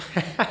Thailand.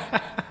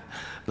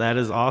 That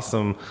is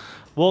awesome.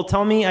 Well,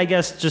 tell me, I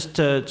guess, just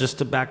to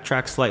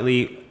backtrack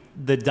slightly,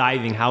 the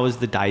diving. How is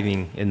the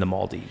diving in the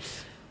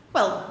Maldives?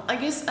 Well, I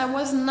guess I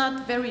was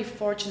not very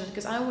fortunate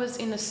because I was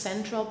in the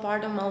central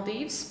part of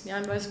Maldives. Yeah,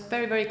 I was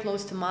very, very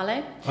close to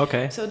Male.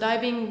 Okay. So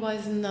diving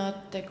was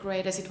not the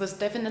greatest. It was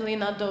definitely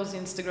not those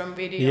Instagram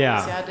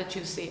videos that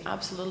you see.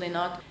 Absolutely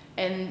not.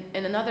 And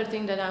another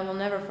thing that I will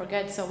never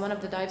forget, so one of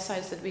the dive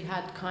sites that we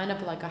had, kind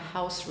of like a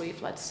house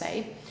reef, let's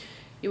say,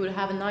 you would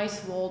have a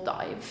nice wall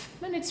dive,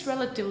 and it's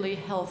relatively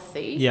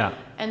healthy. Yeah.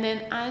 And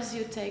then as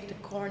you take the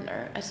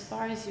corner, as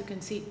far as you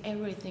can see,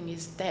 everything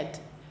is dead.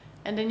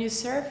 And then you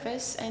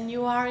surface, and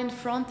you are in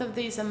front of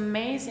these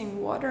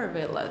amazing water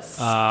villas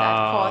that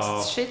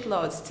cost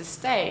shitloads to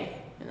stay,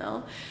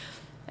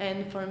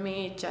 And for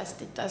me,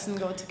 it doesn't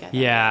go together.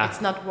 Yeah.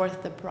 It's not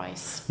worth the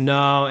price.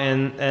 No,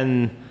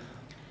 and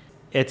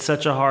it's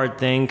such a hard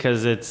thing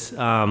because it's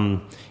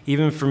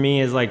even for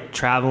me as like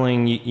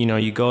traveling,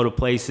 you go to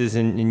places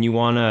and you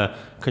want to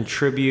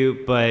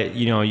contribute, but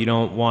you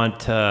don't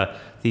want to,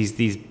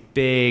 these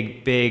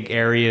big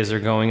areas are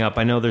going up.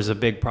 I know there's a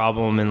big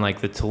problem in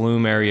like the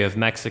Tulum area of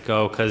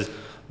Mexico because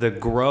the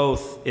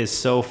growth is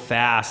so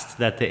fast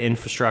that the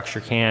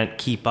infrastructure can't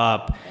keep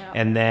up,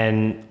 and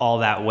then all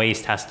that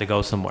waste has to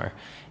go somewhere.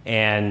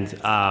 And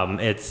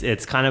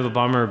it's kind of a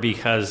bummer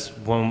because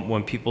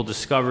when people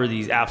discover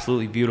these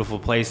absolutely beautiful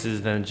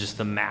places, then just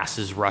the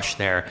masses rush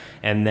there,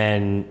 and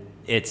then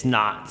it's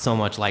not so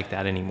much like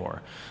that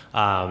anymore.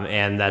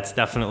 And that's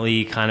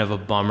definitely kind of a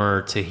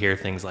bummer to hear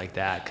things like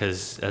that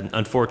because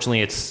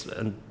unfortunately it's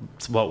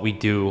what we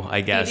do,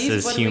 I guess,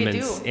 as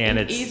humans. And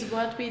it is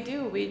what we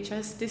do. We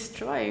just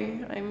destroy.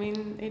 I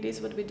mean, it is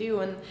what we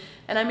do. And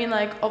I mean,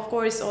 like, of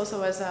course,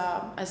 also as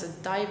a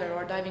diver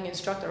or diving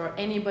instructor or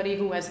anybody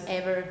who has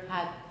ever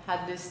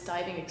had this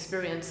diving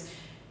experience,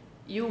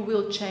 you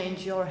will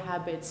change your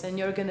habits and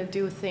you're gonna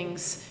do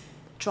things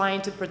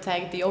trying to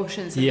protect the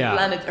oceans and the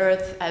planet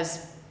Earth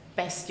as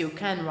best you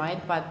can,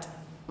 right? But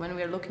when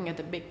we're looking at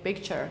the big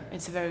picture,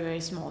 it's a very, very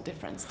small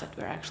difference that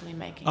we're actually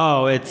making.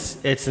 Oh, it's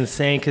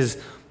insane because,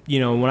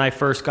 when I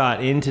first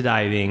got into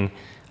diving,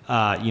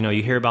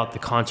 you hear about the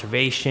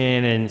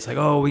conservation, and it's like,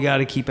 oh, we got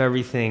to keep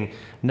everything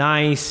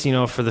nice,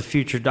 for the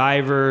future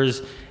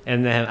divers.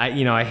 And then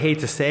I hate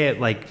to say it,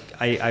 like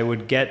I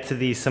would get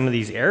to some of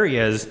these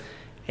areas,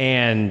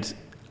 and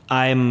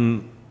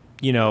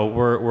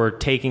we're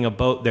taking a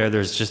boat there.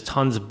 There's just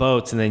tons of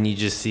boats, and then you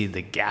just see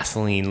the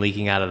gasoline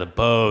leaking out of the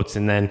boats,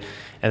 and then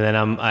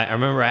I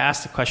remember I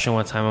asked the question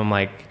one time. I'm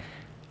like,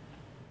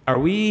 are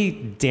we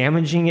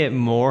damaging it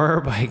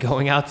more by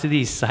going out to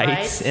these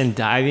sites and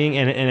diving?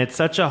 And it's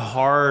such a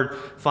hard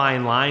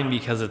fine line,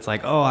 because it's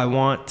like, oh, I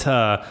want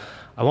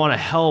to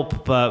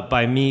help, but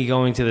by me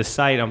going to the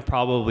site, I'm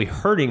probably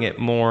hurting it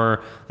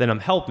more than I'm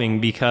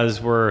helping,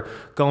 because we're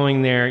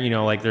going there,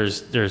 like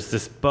there's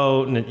this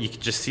boat, and you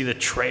can just see the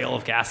trail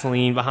of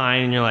gasoline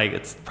behind, and you're like,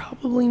 it's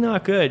probably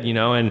not good,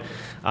 and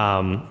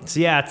so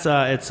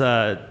yeah, it's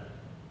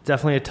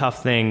definitely a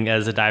tough thing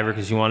as a diver,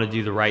 because you want to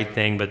do the right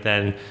thing, but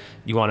then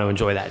you want to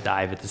enjoy that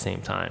dive at the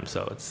same time.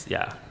 So it's,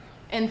 yeah.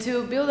 And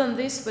to build on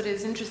this, what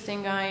is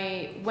interesting,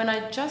 when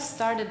I just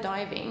started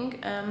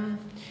diving,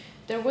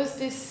 there was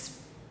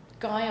this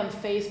guy on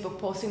Facebook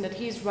posting that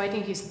he's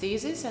writing his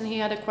thesis, and he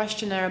had a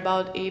questionnaire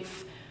about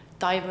if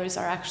divers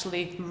are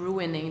actually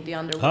ruining the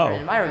underwater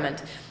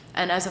environment.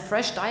 And as a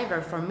fresh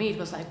diver, for me, it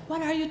was like,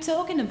 what are you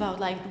talking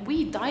about? Like,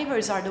 we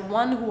divers are the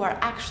one who are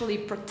actually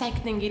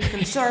protecting it,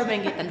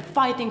 conserving it, and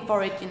fighting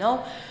for it,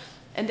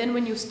 And then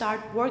when you start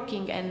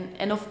working,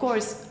 and of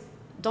course,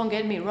 don't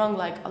get me wrong,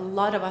 like a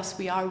lot of us,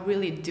 we are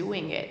really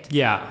doing it.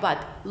 Yeah. But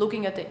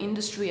looking at the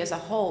industry as a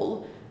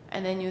whole,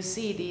 and then you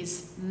see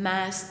these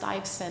mass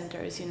dive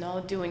centers,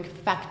 doing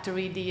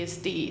factory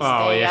DSDs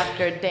day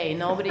after day.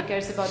 Nobody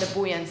cares about the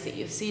buoyancy.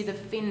 You see the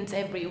fins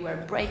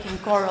everywhere, breaking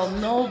coral.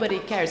 Nobody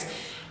cares.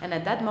 And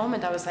at that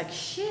moment, I was like,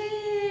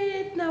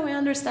 shit, now I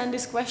understand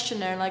this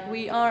questionnaire. Like,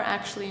 we are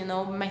actually,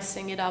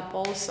 messing it up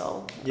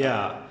also.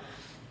 Yeah.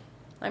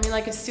 I mean,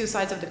 like, it's two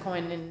sides of the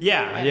coin.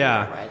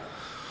 Right?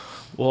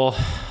 Well,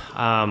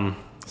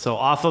 so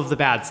off of the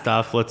bad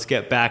stuff, let's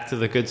get back to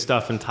the good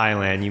stuff in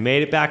Thailand. You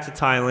made it back to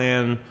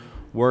Thailand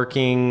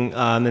working,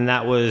 and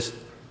that was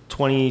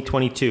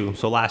 2022,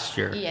 so last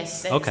year.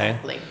 Yes,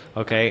 exactly.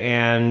 Okay,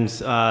 and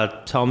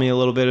tell me a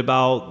little bit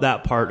about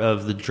that part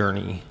of the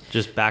journey,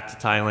 just back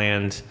to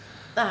Thailand.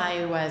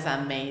 It was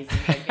amazing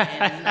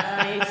again.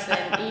 Nice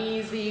and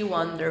easy,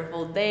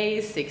 wonderful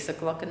day. 6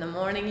 o'clock in the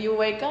morning, you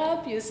wake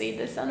up, you see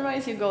the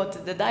sunrise, you go to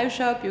the dive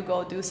shop, you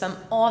go do some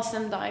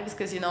awesome dives,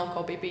 because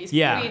Koh Phi Phi is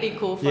pretty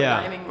cool for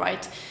diving,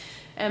 right?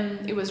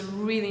 It was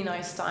really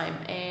nice time.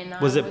 And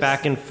was it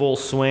back in full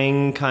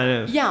swing, kind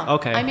of? Yeah.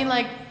 Okay. I mean,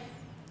 like,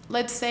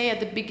 let's say at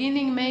the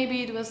beginning,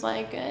 maybe it was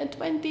like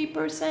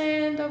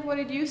 20% of what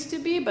it used to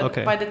be.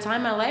 But by the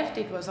time I left,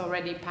 it was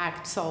already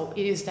packed. So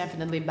it is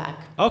definitely back.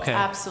 Okay. It's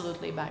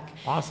absolutely back.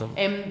 Awesome.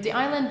 The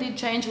island did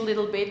change a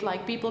little bit.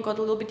 Like, people got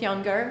a little bit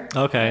younger.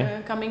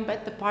 Okay. Coming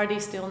back, the party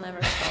still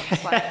never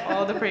stops. Like,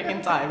 all the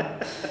freaking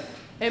time.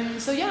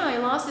 So yeah, I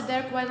lasted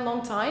there quite a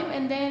long time,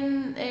 and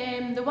then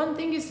the one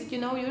thing is that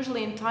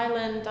usually in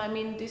Thailand, I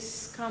mean,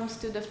 this comes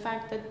to the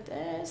fact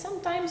that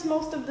sometimes,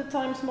 most of the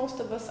times, most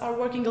of us are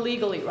working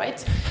illegally, right?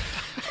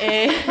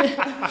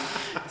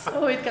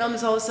 So it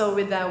comes also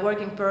with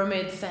working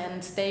permits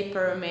and stay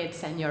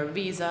permits and your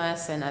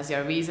visas, and as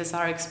your visas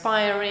are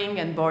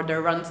expiring and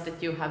border runs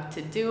that you have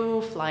to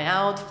do, fly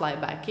out, fly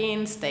back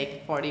in,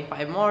 stay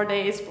 45 more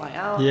days, fly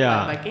out,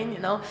 fly back in,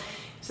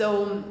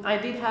 So I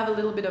did have a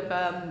little bit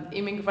of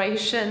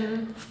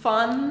immigration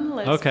fun,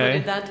 let's put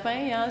it that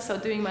way. Yeah. So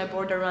doing my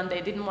border run,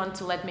 they didn't want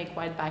to let me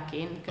quite back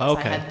in, because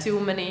I had too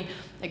many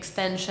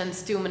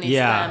extensions, too many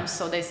stamps.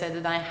 So they said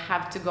that I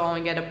have to go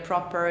and get a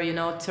proper,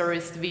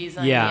 tourist visa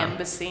in the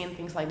embassy and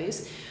things like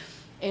this.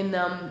 And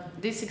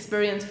this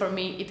experience for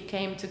me, it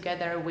came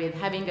together with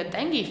having a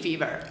dengue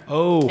fever.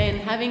 And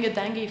having a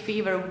dengue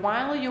fever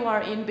while you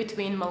are in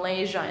between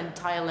Malaysia and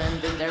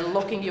Thailand, and they're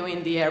locking you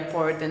in the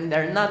airport, and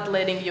they're not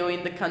letting you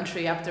in the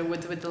country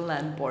afterwards with the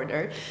land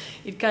border.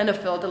 It kind of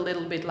felt a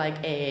little bit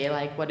like,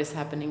 like what is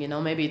happening?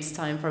 Maybe it's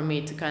time for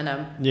me to kind of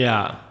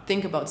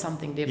think about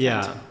something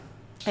different. Yeah.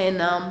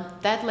 And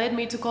that led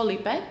me to Koh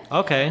Lipe.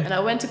 Okay. And I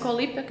went to Koh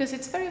Lipe because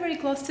it's very, very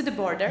close to the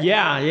border.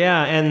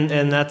 Yeah.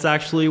 And that's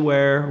actually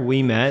where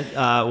we met,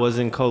 was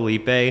in Koh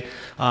Lipe.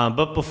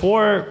 But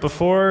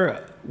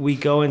before we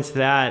go into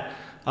that,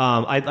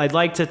 I'd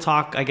like to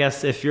talk, I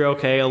guess, if you're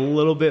okay, a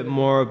little bit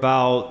more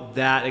about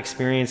that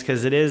experience,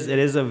 because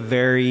it's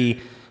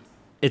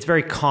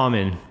very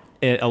common.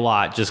 A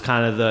lot, just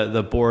kind of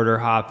the border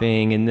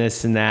hopping and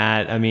this and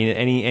that. I mean,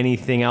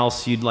 anything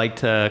else you'd like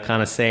to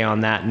kind of say on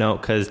that note?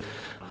 Because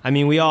I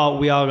mean, we all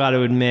got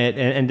to admit,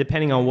 and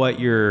depending on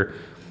what you're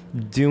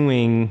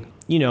doing,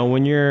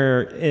 when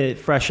you're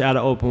fresh out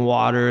of open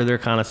water, they're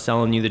kind of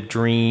selling you the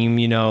dream,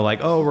 like,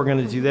 oh, we're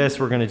going to do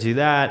this, we're going to do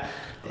that.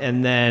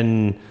 And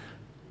then,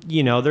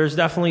 there's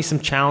definitely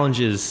some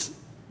challenges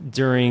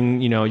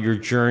during, your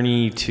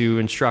journey to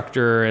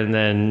instructor, and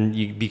then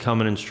you become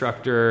an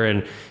instructor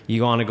and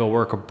you want to go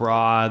work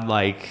abroad.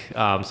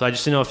 So I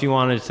just didn't know if you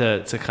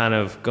wanted to kind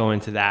of go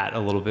into that a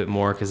little bit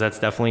more, because that's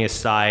definitely a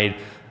side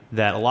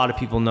that a lot of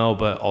people know,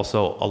 but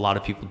also a lot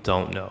of people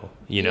don't know,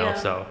 you know, Yeah.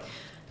 so.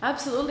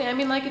 Absolutely. I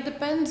mean, like, it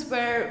depends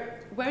where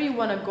you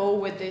want to go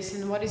with this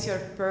and what is your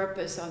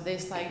purpose of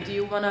this. Like, do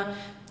you want to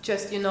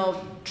just,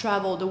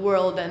 travel the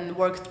world and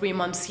work 3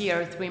 months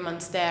here, 3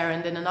 months there,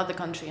 and then another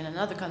country and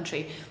another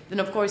country? Then,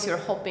 of course,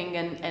 you're hopping,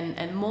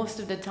 and most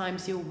of the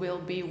times you will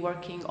be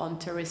working on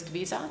tourist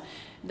visa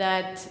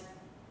that,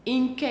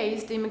 in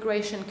case the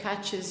immigration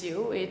catches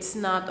you, it's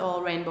not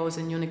all rainbows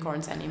and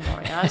unicorns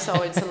anymore. Yeah?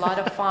 So it's a lot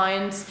of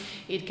fines.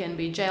 It can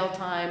be jail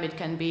time. It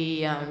can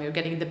be you're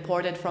getting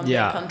deported from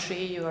the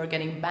country. You are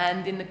getting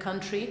banned in the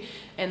country.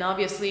 And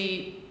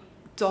obviously,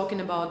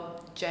 talking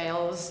about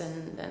jails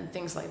and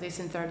things like this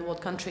in third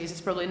world countries is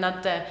probably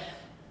not the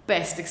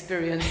best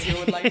experience you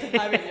would like to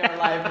have in your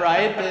life,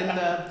 right?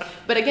 And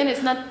but again,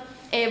 it's not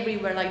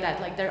everywhere like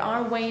that. Like, there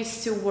are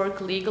ways to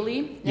work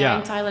legally. Yeah.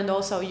 In Thailand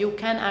also, you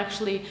can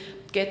actually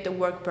get the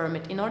work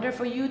permit. In order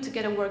for you to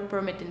get a work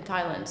permit in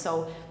Thailand,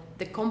 so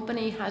the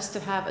company has to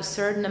have a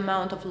certain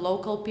amount of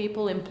local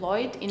people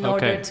employed in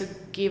order to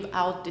give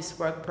out this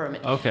work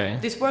permit. Okay.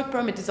 This work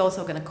permit is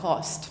also going to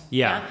cost.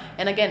 Yeah.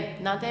 And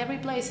again, not every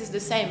place is the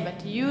same,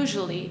 but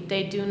usually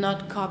they do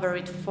not cover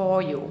it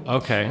for you.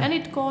 Okay. And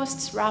it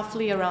costs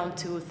roughly around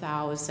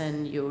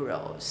 2,000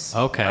 euros.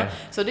 Okay.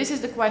 So this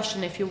is the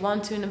question. If you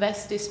want to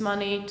invest this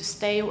money to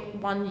stay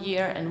 1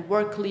 year and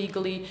work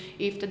legally,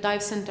 if the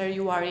dive center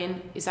you are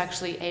in is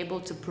actually able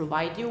to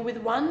provide you with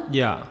one.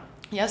 Yeah.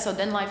 Yeah, so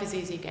then life is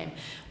easy game.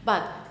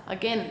 But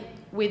again,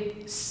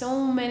 with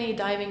so many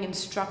diving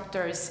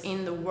instructors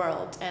in the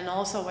world, and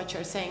also what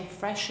you're saying,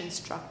 fresh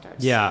instructors.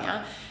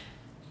 Yeah.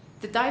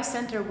 The dive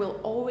center will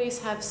always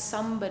have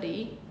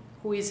somebody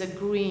who is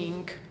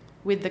agreeing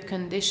with the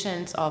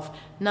conditions of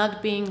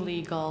not being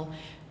legal,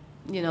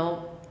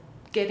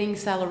 getting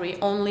salary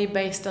only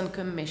based on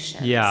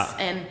commissions. Yeah.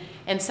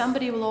 And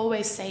somebody will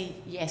always say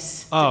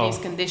yes to these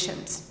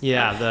conditions.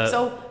 Yeah.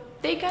 So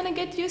they kind of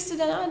get used to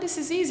that. This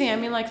is easy. I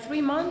mean, like 3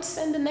 months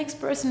and the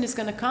next person is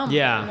going to come.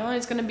 Yeah.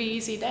 It's going to be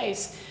easy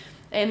days.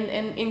 And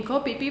in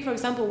KPP, for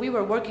example, we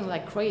were working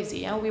like crazy.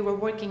 Yeah? We were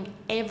working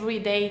every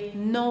day,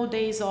 no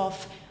days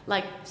off,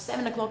 like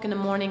 7 o'clock in the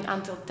morning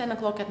until 10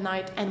 o'clock at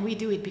night. And we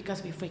do it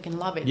because we freaking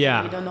love it.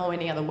 Yeah. We don't know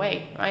any other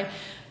way, right?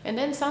 And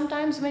then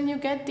sometimes when you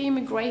get the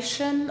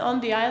immigration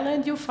on the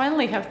island, you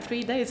finally have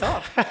 3 days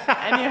off.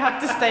 And you have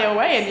to stay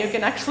away, and you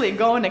can actually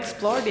go and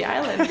explore the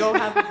island, go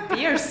have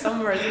beers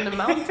somewhere in the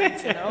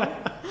mountains,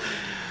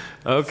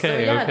 Okay. So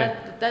yeah, okay.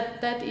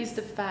 that is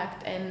the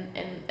fact.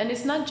 And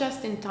it's not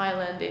just in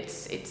Thailand,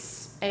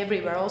 it's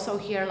everywhere. Also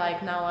here,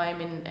 like now I'm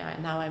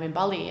in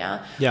Bali,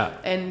 yeah? Yeah.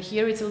 And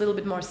here it's a little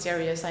bit more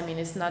serious. I mean,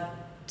 it's not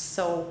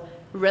so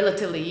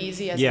relatively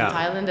easy as in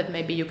Thailand that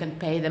maybe you can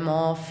pay them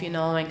off, and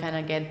kind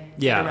of get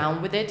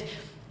around with it.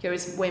 Here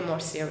is way more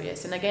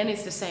serious. And again,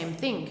 it's the same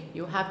thing.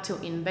 You have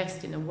to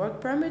invest in a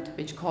work permit,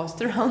 which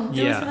costs around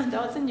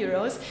 2,000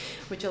 euros,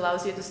 which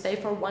allows you to stay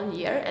for 1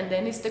 year. And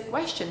then it's the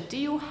question, do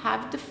you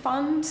have the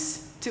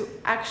funds to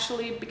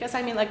actually, because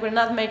I mean, like, we're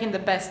not making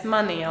the best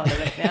money out of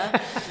it, yeah?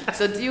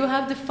 So do you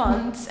have the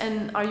funds,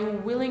 and are you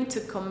willing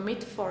to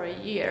commit for a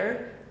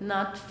year,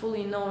 not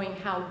fully knowing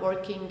how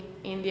working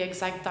in the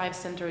exact dive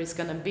center is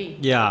going to be?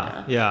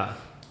 Yeah.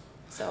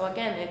 So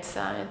again, it's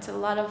a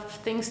lot of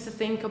things to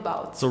think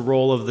about. It's a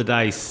roll of the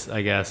dice,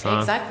 I guess, huh?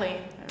 Exactly.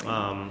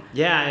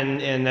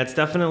 And that's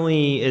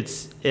definitely,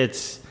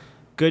 it's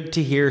good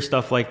to hear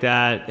stuff like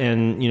that.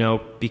 And,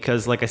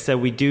 because like I said,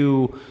 we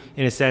do,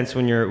 in a sense,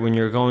 when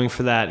you're going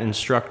for that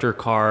instructor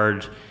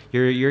card,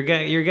 you're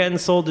getting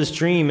sold this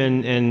dream,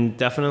 and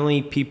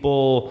definitely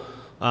people,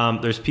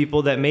 there's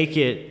people that make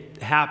it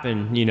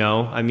happen,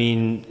 I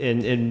mean,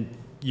 and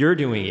you're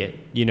doing it,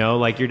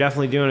 like you're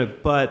definitely doing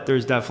it, but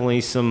there's definitely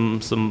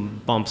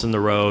some bumps in the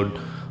road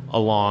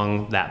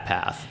along that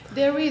path.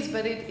 There is,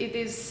 but it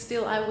is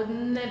still, I would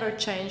never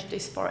change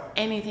this for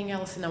anything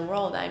else in the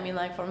world. I mean,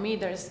 like, for me,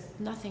 there's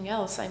nothing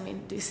else. I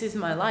mean, this is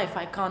my life.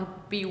 I can't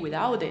be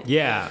without it.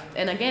 Yeah.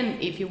 And again,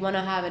 if you want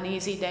to have an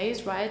easy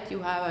days, right, you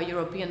have a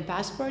European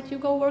passport, you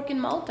go work in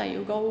Malta,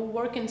 you go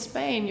work in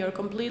Spain, you're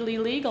completely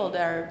legal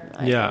there.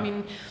 I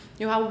mean,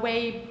 you have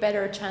way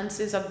better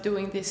chances of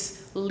doing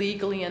this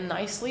legally and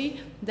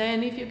nicely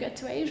than if you get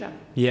to Asia.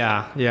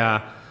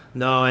 Yeah.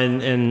 No,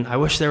 and I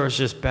wish there was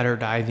just better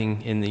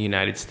diving in the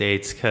United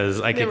States, because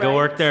I could go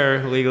work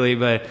there legally,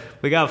 but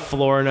we got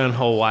Florida and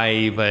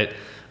Hawaii, but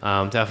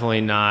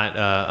definitely not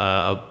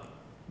a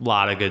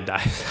lot of good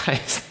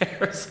dives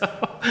there. So,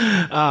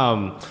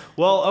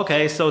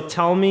 okay, so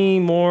tell me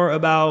more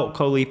about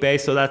Koh Lipe.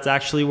 So that's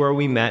actually where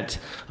we met.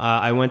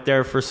 I went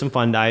there for some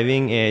fun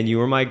diving, and you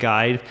were my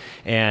guide.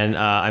 And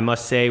I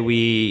must say,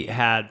 we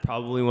had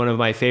probably one of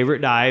my favorite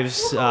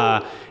dives.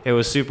 It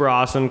was super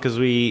awesome because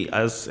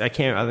I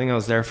think I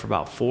was there for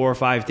about 4 or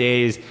 5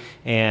 days,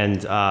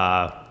 and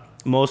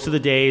most of the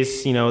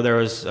days, there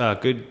was I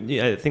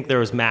think there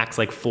was max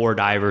like 4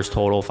 divers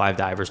total, 5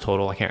 divers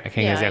total. I can't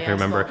exactly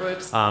remember.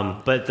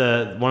 But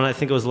the one, I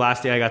think it was the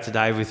last day I got to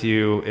dive with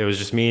you. It was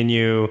just me and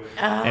you,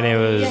 and it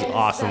was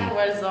awesome. That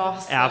was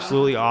awesome.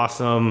 Absolutely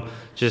awesome.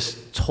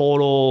 Just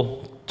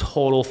total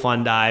total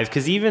fun dive.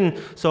 Because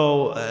even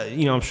so,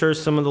 I'm sure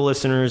some of the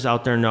listeners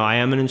out there know I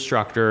am an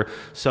instructor.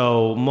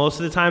 So most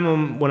of the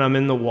time when I'm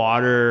in the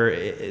water,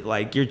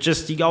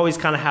 you always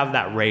kind of have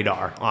that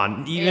radar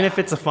on. Even if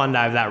it's a fun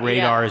dive, that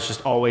radar is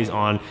just always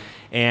on.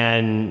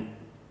 And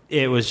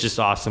it was just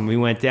awesome. We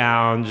went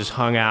down, just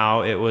hung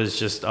out. It was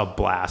just a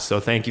blast. So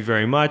thank you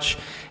very much.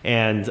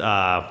 And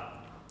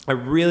I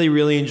really,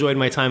 really enjoyed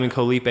my time in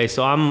Colipe.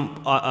 So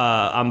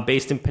I'm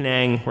based in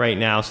Penang right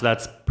now. So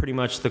that's pretty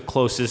much the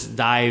closest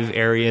dive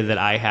area that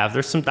I have.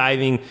 There's some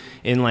diving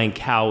in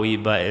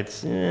Langkawi, but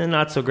it's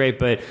not so great.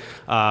 But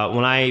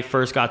when I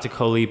first got to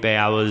Colipe,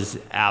 I was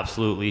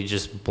absolutely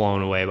just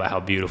blown away by how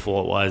beautiful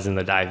it was, and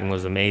the diving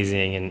was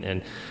amazing.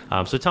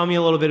 And so tell me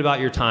a little bit about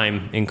your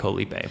time in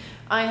Colipe.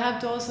 I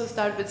have to also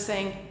start with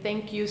saying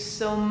thank you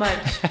so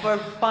much for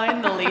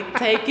finally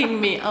taking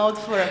me out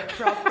for a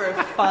proper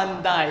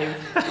fun dive.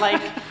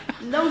 Like,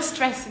 no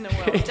stress in the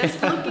world,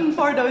 just looking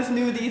for those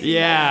nudies.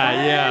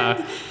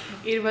 Yeah.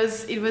 It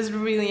was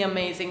really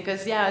amazing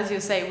because, as you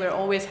say, we're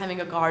always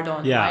having a guard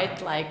on,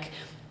 right?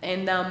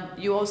 And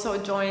you also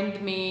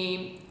joined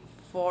me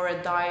for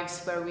a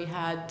dives where we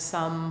had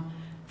some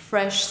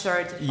fresh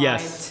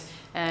certified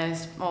and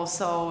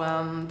also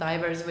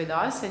divers with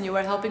us, and you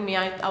were helping me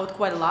out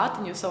quite a lot,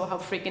 and you saw how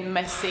freaking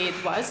messy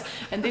it was.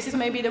 And this is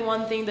maybe the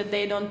one thing that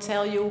they don't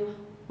tell you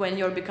when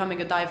you're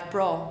becoming a dive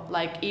pro.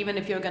 Like, even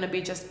if you're going to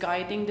be just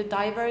guiding the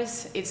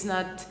divers, it's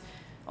not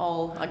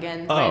all,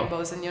 again,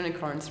 rainbows and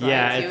unicorns, right?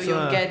 Yeah, you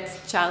get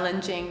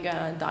challenging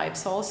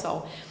dives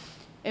also.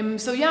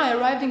 So I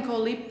arrived in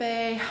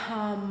Colipe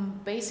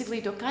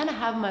basically to kind of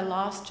have my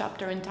last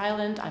chapter in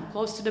Thailand. I'm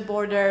close to the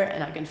border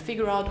and I can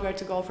figure out where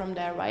to go from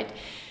there, right?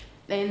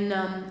 And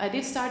I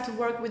did start to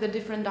work with a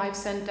different dive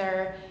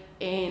center.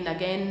 And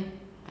again,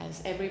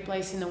 as every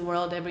place in the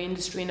world, every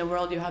industry in the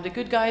world, you have the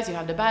good guys, you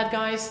have the bad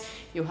guys,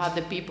 you have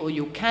the people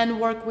you can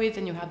work with,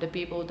 and you have the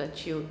people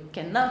that you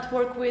cannot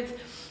work with.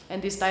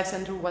 And this dive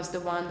center was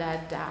the one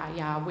that,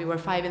 we were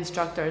 5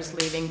 instructors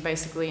leaving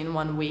basically in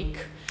 1 week.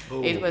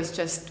 Ooh. It was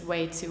just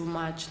way too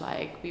much.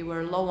 Like, we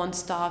were low on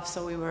staff,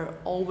 so we were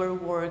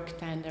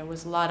overworked, and there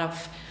was a lot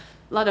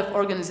of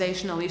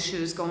organizational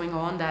issues going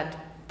on that,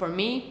 for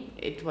me,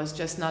 it was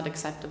just not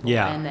acceptable.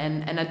 Yeah.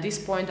 And at this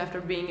point, after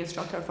being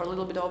instructor for a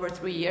little bit over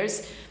 3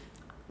 years,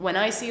 when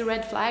I see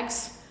red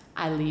flags,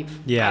 I leave.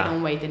 Yeah. I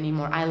don't wait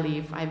anymore. I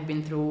leave. I've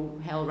been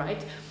through hell,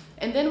 right?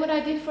 And then what I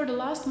did for the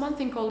last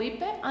month in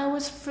Colipe, I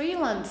was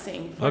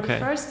freelancing for the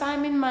first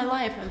time in my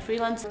life. And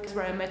freelancing is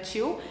where I met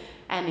you.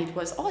 And it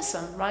was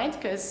awesome, right?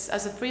 Because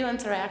as a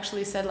freelancer, I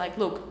actually said, like,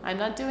 look, I'm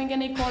not doing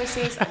any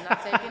courses. I'm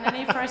not taking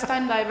any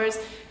first-time divers.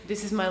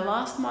 This is my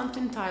last month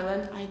in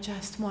Thailand. I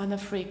just want a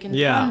freaking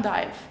fun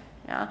dive.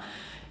 Yeah.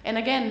 And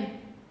again,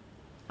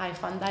 I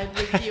fun dived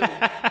with you.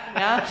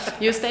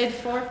 You stayed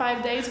 4 or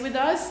 5 days with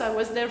us. I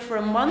was there for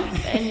a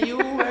month, and you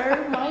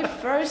were my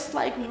first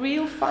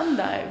real fun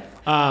dive.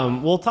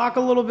 We'll talk a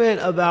little bit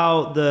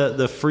about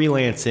the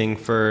freelancing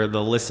for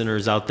the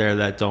listeners out there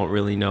that don't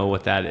really know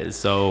what that is.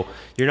 So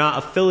you're not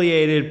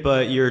affiliated,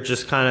 but you're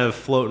just kind of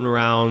floating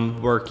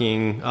around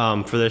working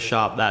for this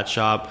shop, that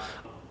shop.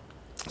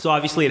 So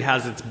obviously it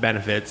has its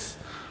benefits.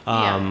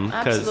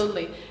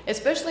 Absolutely.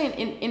 Especially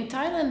in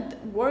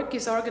Thailand, work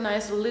is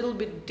organized a little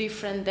bit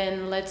different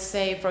than, let's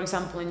say, for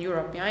example, in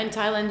Europe. In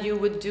Thailand, you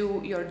would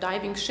do your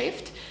diving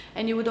shift,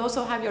 and you would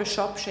also have your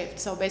shop shift.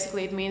 So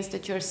basically, it means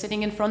that you're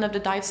sitting in front of the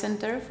dive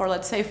center for,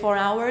 let's say, 4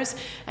 hours,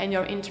 and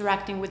you're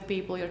interacting with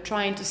people. You're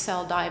trying to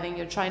sell diving.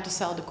 You're trying to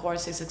sell the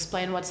courses,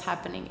 explain what's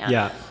happening.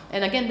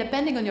 And again,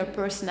 depending on your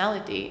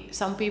personality,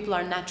 some people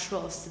are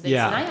naturals to this.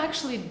 And I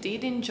actually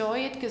did enjoy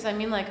it because,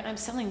 I'm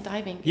selling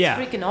diving. It's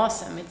freaking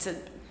awesome. It's an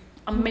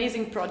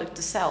amazing product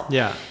to sell.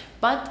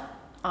 But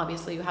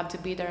obviously you have to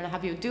be there and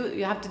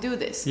you have to do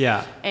this.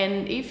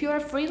 And if you're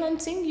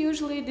freelancing,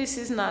 usually this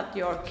is not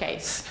your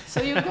case.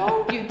 So you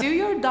go, you do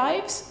your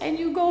dives, and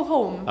you go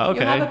home.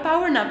 You have a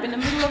power nap in the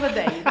middle of a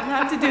day. You don't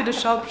have to do the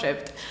shop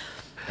shift.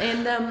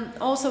 And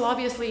also,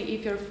 obviously,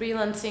 if you're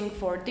freelancing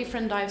for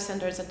different dive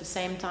centers at the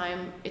same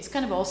time, it's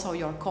kind of also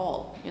your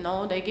call.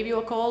 They give you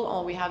a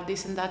call, we have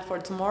this and that for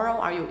tomorrow.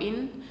 Are you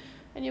in?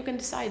 And you can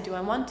decide, do I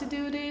want to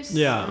do this?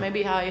 Or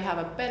maybe how you have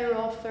a better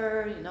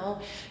offer,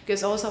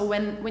 Because also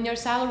when your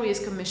salary is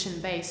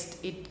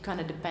commission-based, it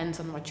kind of depends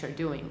on what you're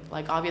doing.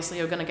 Like, obviously,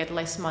 you're going to get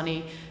less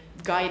money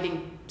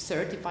guiding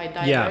certified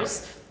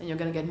divers, and you're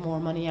going to get more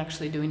money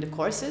actually doing the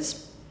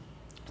courses.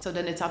 So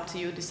then it's up to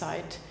you to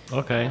decide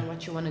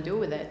what you want to do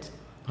with it.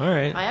 All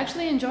right. I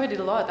actually enjoyed it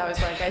a lot. I was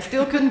I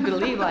still couldn't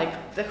believe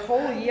the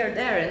whole year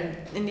there,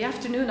 and in the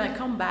afternoon I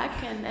come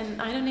back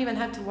and I don't even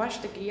have to wash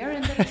the gear,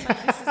 and then it's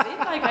this is it.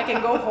 I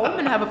can go home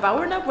and have a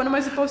power nap. What am I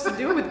supposed to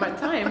do with my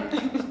time?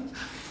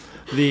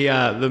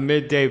 The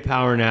midday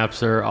power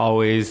naps are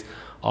always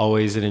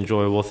an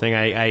enjoyable thing.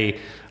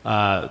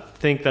 I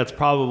think that's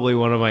probably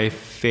one of my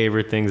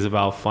favorite things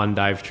about fun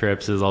dive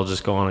trips is I'll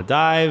just go on a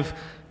dive,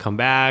 come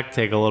back,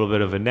 take a little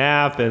bit of a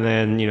nap, and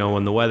then,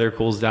 when the weather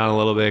cools down a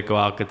little bit, go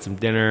out, get some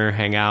dinner,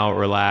 hang out,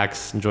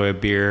 relax, enjoy a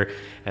beer,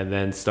 and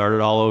then start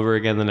it all over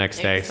again the next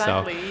day.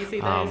 Exactly,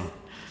 easy days.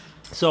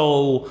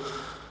 So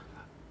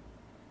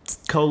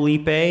Koh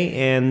Lipe,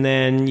 and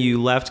then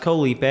you left Koh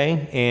Lipe,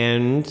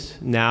 and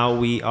now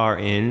we are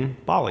in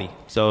Bali.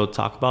 So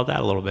talk about that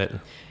a little bit.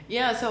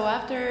 Yeah, so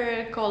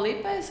after Koh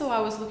Lipe, so I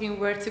was looking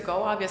where to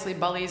go. Obviously,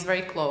 Bali is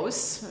very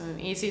close,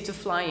 easy to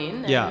fly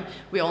in. And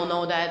we all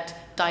know that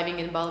diving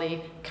in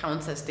Bali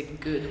counts as the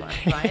good one,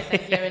 right?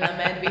 And here in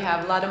Amed, we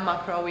have a lot of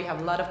macro, we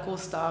have a lot of cool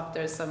stuff.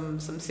 There's some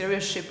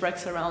serious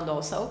shipwrecks around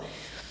also.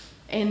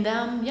 And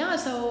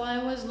so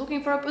I was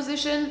looking for a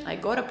position. I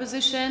got a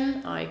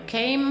position. I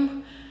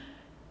came.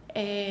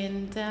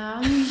 And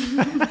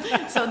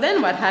so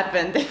then what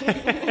happened?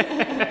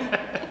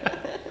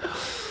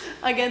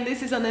 Again,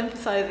 this is on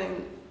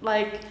emphasizing,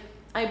 like,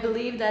 I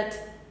believe that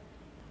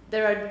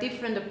there are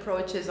different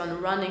approaches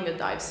on running a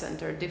dive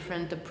center,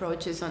 different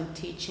approaches on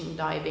teaching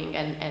diving,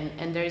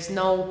 and there is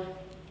no,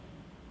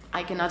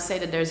 I cannot say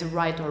that there's a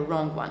right or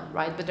wrong one,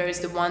 right? But there is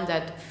the one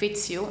that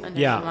fits you and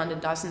there's the one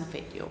that doesn't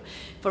fit you.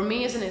 For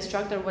me as an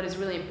instructor, what is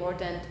really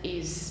important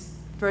is,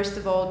 first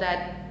of all,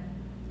 that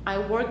I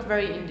work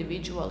very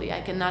individually.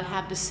 I cannot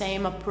have the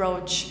same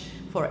approach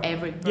for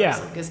every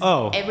person because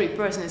every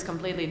person is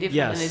completely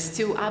different, and it's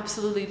two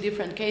absolutely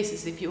different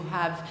cases. If you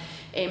have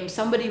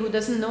somebody who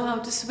doesn't know how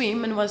to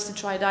swim and wants to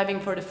try diving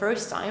for the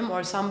first time,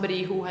 or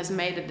somebody who has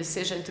made a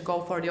decision to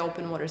go for the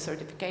open water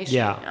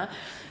certification.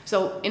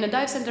 So in a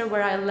dive center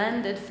where I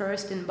landed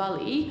first in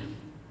Bali,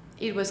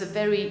 it was a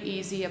very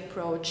easy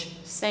approach,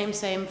 same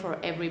for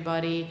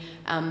everybody.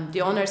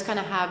 The owners kind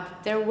of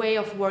have their way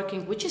of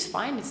working, which is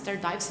fine. It's their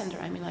dive center.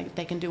 I mean, like,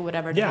 they can do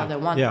whatever the hell they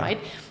want, right?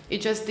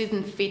 It just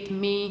didn't fit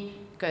me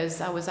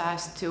because I was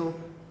asked to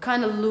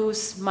kind of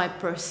lose my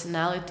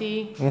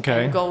personality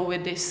and go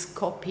with this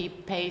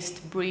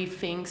copy-paste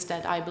briefings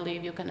that I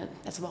believe you can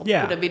as well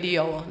put a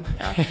video on.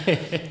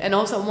 And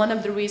also one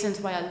of the reasons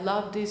why I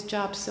love this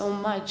job so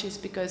much is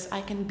because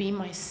I can be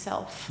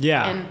myself.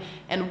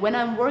 And when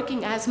I'm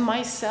working as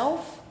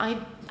myself,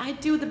 I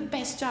do the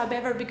best job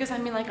ever because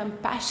I'm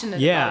passionate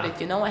about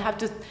it. You know,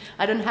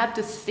 I don't have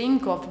to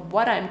think of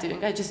what I'm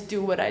doing. I just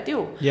do what I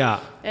do.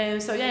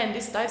 And so in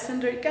this dive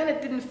center, it kind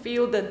of didn't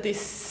feel that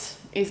this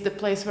is the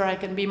place where I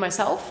can be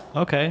myself.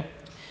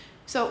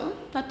 So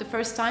not the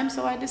first time,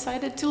 so I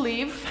decided to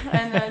leave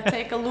and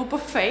take a leap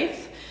of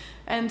faith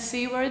and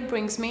see where it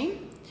brings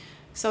me.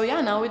 So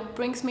now it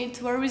brings me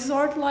to a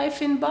resort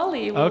life in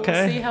Bali. We'll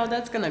see how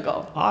that's gonna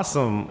go.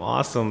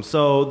 Awesome.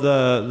 So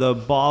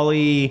the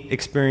Bali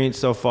experience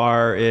so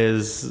far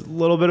is a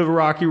little bit of a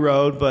rocky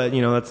road, but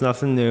that's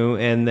nothing new.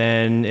 And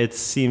then it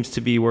seems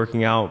to be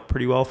working out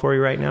pretty well for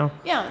you right now.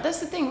 Yeah, that's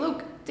the thing.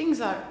 Look, things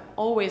are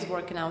always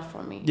working out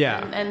for me.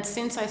 And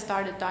since I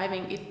started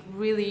diving, it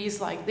really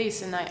is like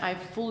this, and I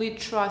fully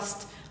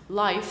trust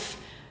life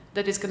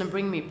that is going to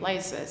bring me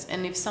places.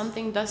 And if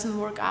something doesn't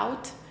work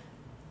out,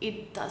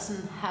 it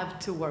doesn't have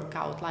to work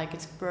out. Like,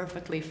 it's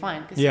perfectly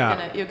fine because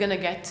you're gonna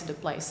get to the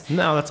place.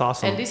 No, that's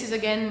awesome. And this is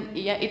again,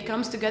 it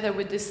comes together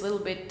with this little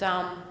bit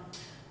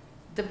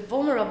the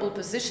vulnerable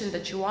position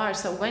that you are.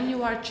 So when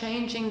you are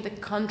changing the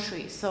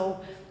country,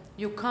 so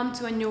you come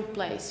to a new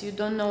place, you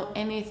don't know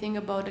anything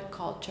about the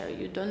culture,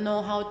 you don't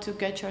know how to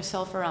get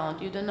yourself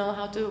around, you don't know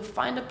how to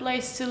find a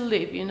place to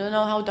live, you don't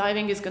know how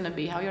diving is going to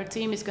be, how your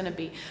team is going to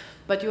be,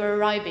 but you're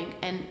arriving,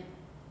 and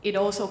it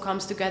also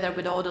comes together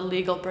with all the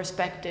legal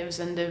perspectives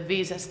and the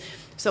visas.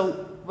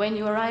 So when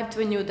you arrive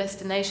to a new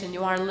destination,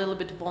 you are a little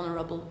bit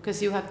vulnerable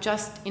because you have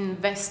just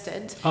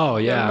invested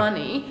your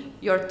money,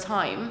 your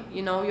time,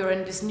 you're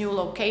in this new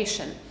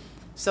location.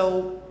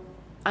 So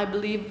I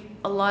believe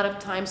a lot of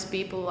times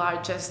people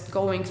are just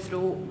going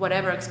through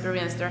whatever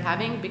experience they're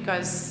having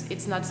because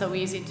it's not so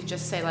easy to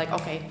just say like,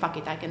 okay, fuck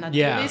it, I cannot do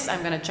this, I'm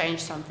going to change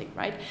something,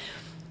 right?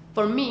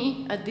 For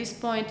me, at this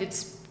point,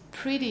 it's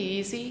pretty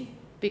easy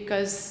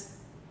because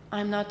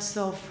I'm not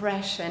so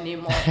fresh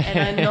anymore. And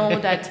I know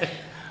that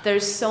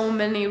there's so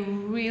many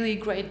really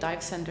great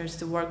dive centers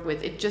to work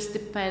with. It just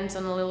depends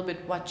on a little bit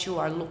what you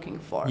are looking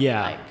for.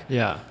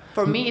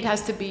 For me, it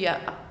has to be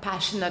a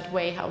passionate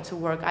way how to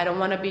work. I don't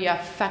want to be a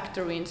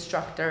factory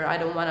instructor. I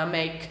don't want to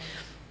make,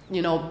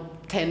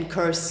 10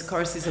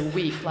 courses a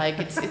week. Like,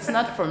 it's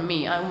not for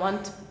me. I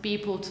want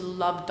people to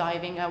love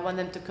diving. I want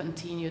them to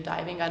continue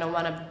diving. I don't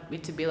want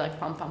it to be like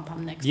pum, pum,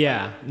 pum next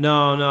time.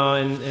 No,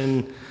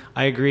 and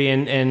I agree.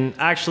 And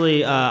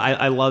actually,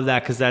 I love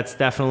that because that's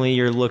definitely,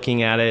 you're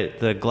looking at it,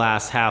 the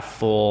glass half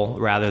full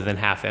rather than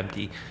half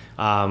empty.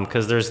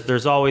 Because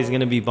there's always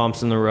going to be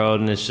bumps in the road,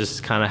 and it's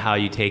just kind of how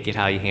you take it,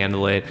 how you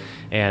handle it.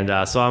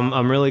 And so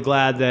I'm really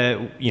glad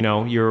that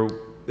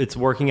it's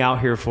working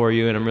out here for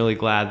you, and I'm really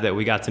glad that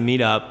we got to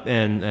meet up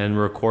and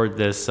record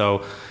this.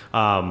 So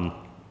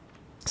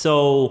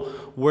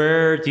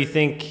where do you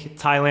think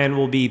Thailand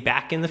will be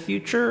back in the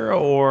future,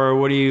 or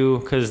what do you?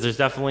 Because there's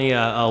definitely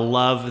a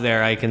love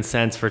there I can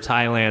sense for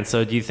Thailand.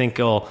 So do you think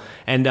you'll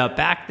end up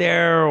back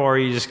there, or are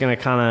you just going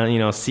to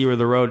kind of see where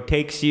the road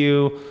takes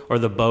you, or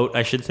the boat,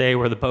 I should say,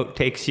 where the boat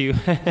takes you?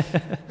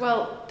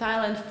 Well,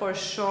 Thailand for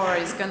sure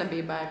is going to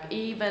be back.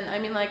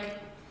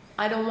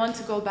 I don't want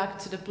to go back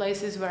to the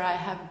places where I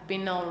have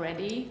been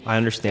already. I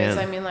understand.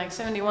 Because I mean, like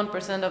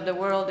 71% of the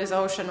world is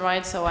ocean,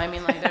 right? So I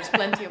mean, like there's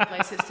plenty of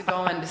places to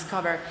go and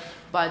discover.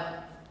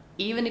 But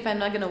even if I'm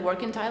not going to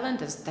work in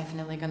Thailand, it's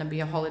definitely going to be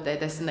a holiday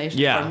destination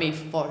for me,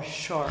 for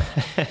sure.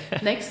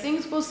 Next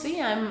things we'll see.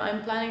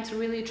 I'm planning to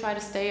really try to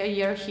stay a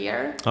year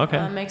here,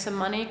 make some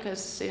money,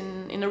 because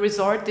in a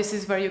resort, this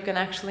is where you can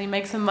actually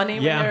make some money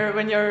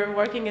when you're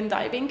working in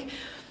diving.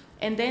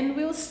 And then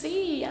we'll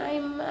see.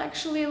 I'm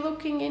actually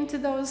looking into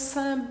those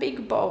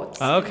big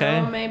boats. Okay.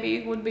 You know, maybe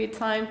it would be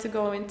time to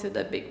go into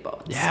the big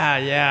boats.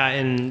 Yeah.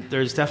 And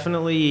there's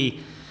definitely,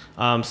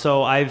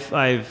 so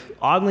I've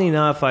oddly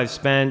enough, I've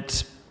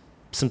spent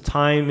some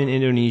time in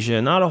Indonesia,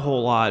 not a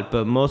whole lot,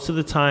 but most of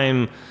the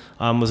time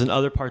was in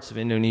other parts of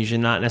Indonesia,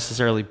 not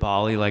necessarily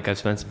Bali. Like I've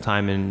spent some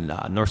time in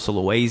North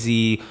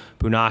Sulawesi,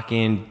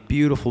 Bunaken,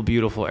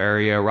 beautiful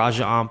area.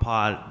 Raja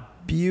Ampat,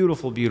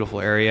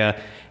 beautiful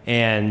area.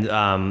 And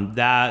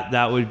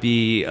that would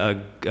be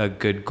a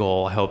good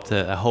goal. I hope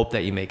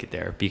that you make it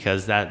there,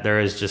 because there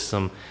is just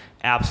some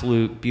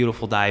absolute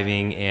beautiful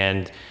diving,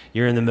 and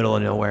you're in the middle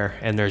of nowhere,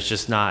 and there's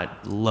just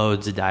not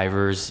loads of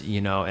divers,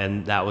 you know.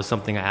 And that was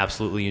something I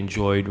absolutely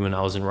enjoyed when I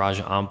was in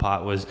Raja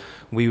Ampat, was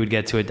we would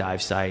get to a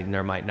dive site and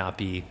there might not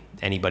be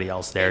anybody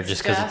else there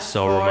just because it's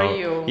so remote.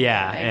 You.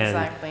 Yeah,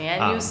 exactly.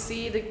 And you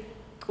see the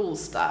cool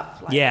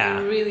stuff. Like,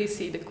 you really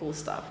see the cool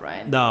stuff,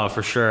 right? No,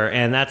 for sure.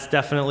 And that's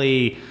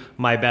definitely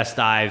my best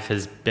dive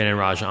has been in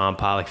Raja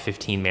Ampat, like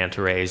 15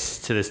 manta rays.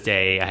 To this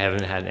day, I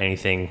haven't had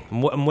anything.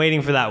 I'm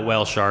waiting for that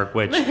whale shark,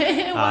 which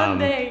one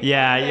day.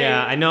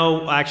 Yeah. I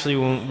know. Actually,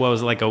 what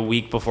was it, like a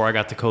week before I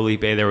got to Koh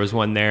Lipe, there was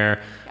one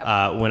there.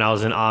 Yep. When I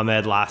was in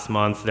Ahmed last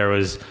month, there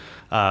was.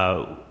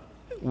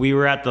 We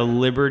were at the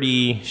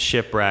Liberty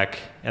shipwreck,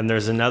 and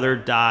there's another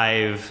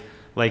dive.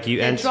 Like you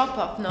drop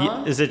off,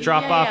 no? Is it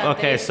drop off? Yeah,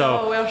 okay,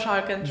 so whale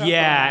shark and drop off.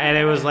 And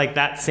it was like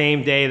that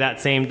same day,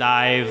 that same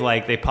dive,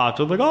 like they popped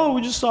up like, oh,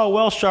 we just saw a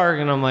whale shark,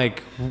 and I'm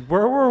like,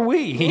 where were we?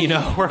 You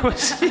know, where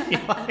was he?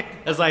 Like,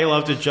 as I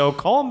love to joke,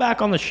 call him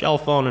back on the shell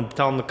phone and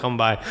tell him to come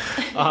by.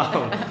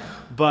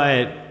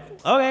 But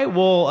okay,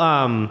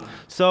 well,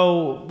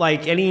 so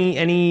like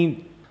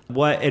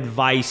what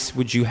advice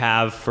would you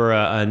have for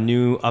a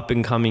new up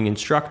and coming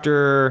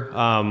instructor?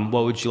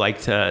 What would you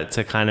like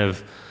to kind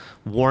of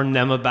warn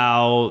them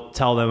about,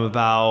 tell them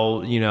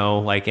about, you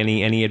know, like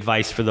any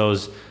advice for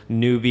those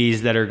newbies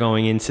that are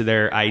going into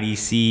their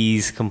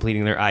IDCs,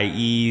 completing their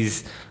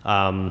IEs?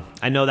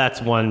 I know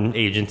that's one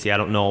agency. I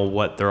don't know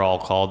what they're all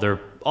called. They're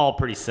all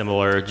pretty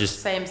similar. Just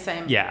same.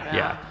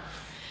 Yeah.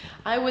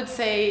 I would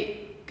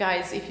say,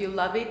 guys, if you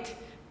love it,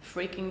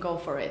 freaking go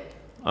for it.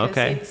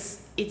 Okay.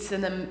 It's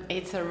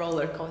a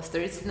roller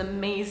coaster. It's an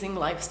amazing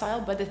lifestyle,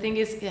 but the thing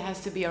is, it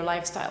has to be your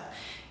lifestyle.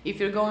 If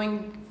you're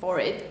going for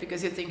it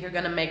because you think you're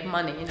going to make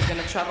money and you're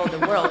going to travel the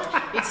world,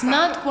 it's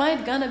not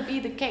quite going to be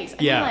the case.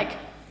 I mean, like,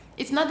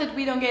 it's not that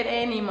we don't get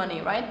any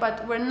money, right?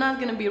 But we're not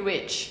going to be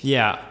rich.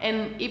 Yeah.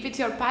 And if it's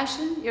your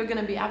passion, you're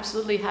going to be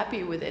absolutely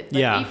happy with it.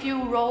 But if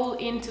you roll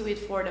into it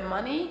for the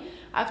money,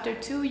 after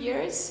 2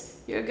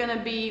 years, you're going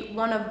to be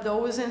one of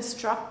those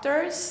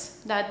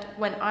instructors that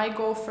when I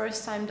go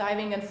first time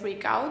diving and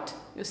freak out,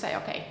 you say,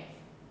 okay,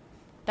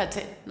 that's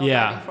it. No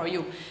diving for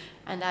you.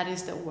 And that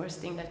is the worst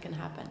thing that can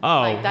happen.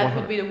 Like that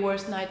would be the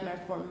worst nightmare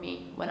for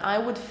me. When I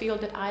would feel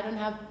that I don't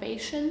have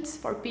patience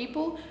for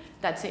people,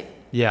 that's it.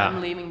 Yeah.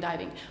 I'm leaving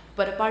diving.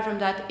 But apart from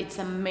that, it's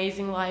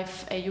amazing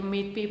life. You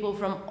meet people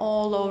from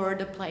all over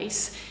the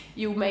place.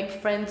 You make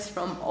friends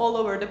from all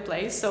over the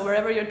place. So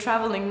wherever you're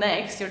traveling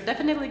next, you're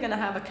definitely going to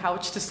have a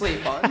couch to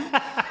sleep on.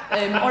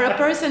 Or a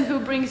person who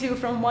brings you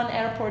from one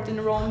airport in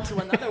Rome to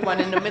another one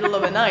in the middle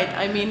of the night.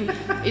 I mean,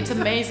 it's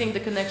amazing the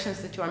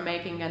connections that you are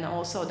making, and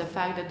also the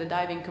fact that the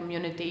diving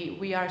community,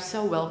 we are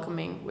so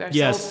welcoming. We are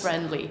so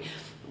friendly.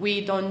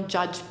 We don't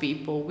judge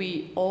people.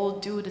 We all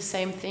do the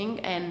same thing,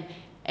 and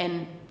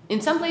in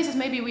some places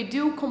maybe we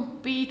do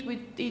compete with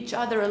each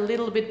other a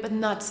little bit, but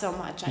not so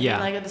much. I mean,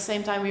 like at the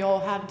same time we all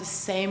have the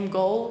same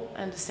goal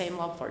and the same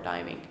love for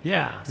diving.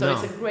 Yeah. So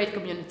it's a great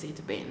community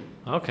to be in.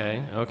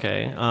 Okay.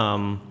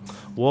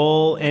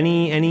 Well,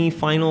 any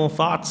final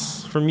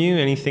thoughts from you?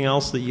 Anything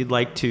else that you'd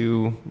like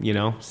to,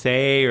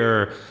 say,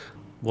 or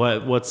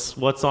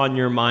what's on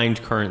your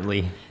mind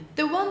currently?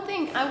 The one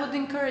thing I would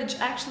encourage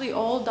actually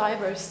all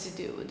divers to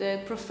do,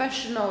 the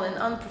professional and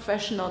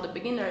unprofessional, the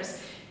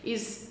beginners,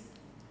 is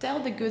tell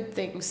the good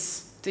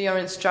things to your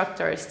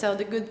instructors, tell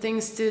the good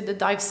things to the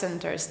dive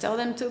centers, tell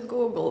them to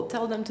Google,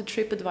 tell them to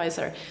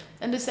TripAdvisor,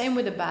 and the same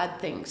with the bad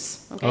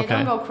things. Okay?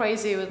 Don't go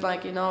crazy with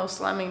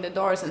slamming the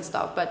doors and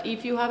stuff, but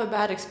if you have a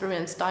bad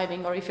experience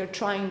diving, or if you're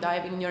trying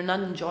diving and you're not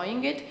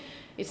enjoying it,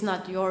 it's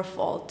not your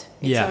fault.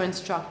 It's your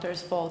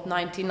instructor's fault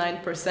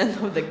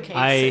 99% of the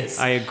cases.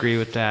 I agree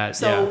with that.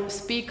 So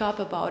speak up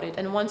about it,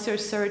 and once you're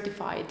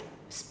certified,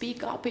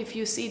 speak up if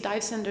you see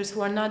dive centers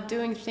who are not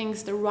doing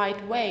things the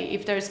right way.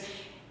 If there's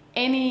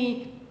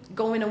any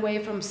going away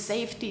from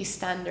safety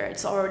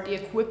standards or the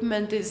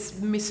equipment is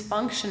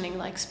misfunctioning,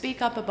 like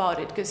speak up about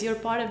it, because you're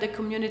part of the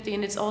community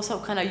and it's also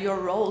kind of your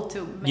role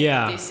to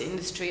make this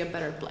industry a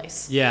better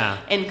place. Yeah.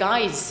 And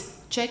guys,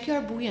 check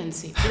your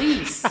buoyancy,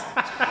 please.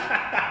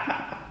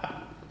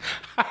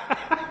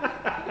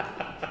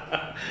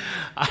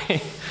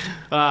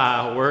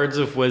 Words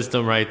of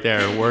wisdom right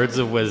there. Words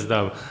of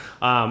wisdom.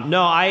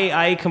 No,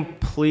 I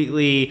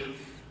completely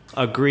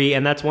agree,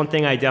 and that's one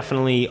thing I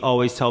definitely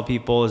always tell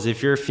people is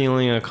if you're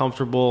feeling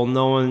uncomfortable,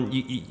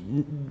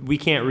 we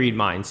can't read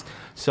minds.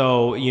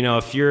 So,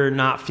 if you're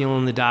not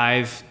feeling the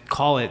dive,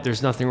 call it.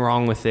 There's nothing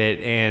wrong with it.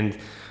 And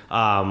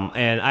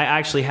I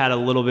actually had a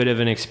little bit of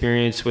an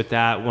experience with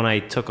that when I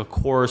took a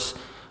course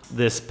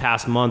this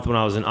past month when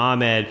I was in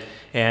Ahmed,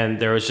 and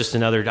there was just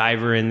another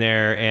diver in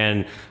there,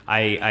 and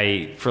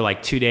I for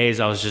like 2 days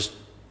I was just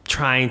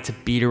trying to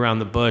beat around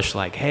the bush,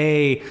 like,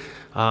 hey,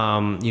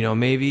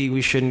 maybe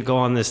we shouldn't go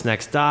on this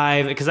next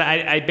dive, because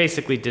I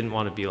basically didn't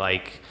want to be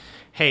like,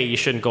 hey, you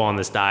shouldn't go on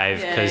this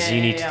dive because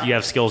you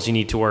have skills you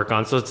need to work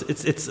on. So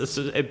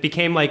it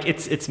became like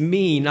it's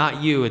me,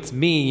 not you, it's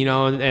me,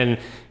 and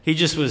he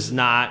just was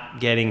not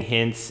getting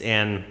hints.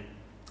 And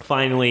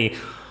finally,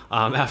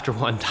 after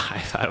one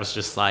dive, I was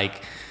just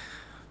like,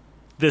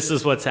 this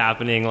is what's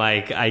happening.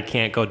 Like, I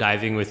can't go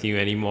diving with you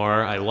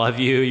anymore. I love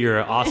you. You're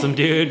an awesome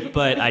dude,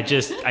 but I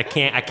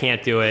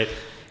can't do it.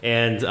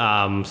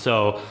 And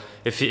so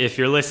if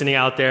you're listening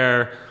out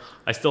there,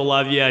 I still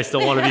love you. I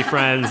still want to be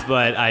friends,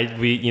 but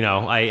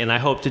I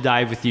hope to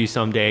dive with you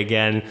someday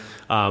again.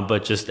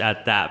 But just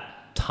at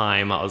that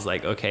time, I was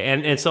like, okay.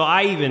 And so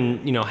I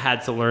even,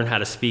 had to learn how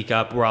to speak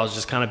up, where I was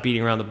just kind of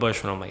beating around the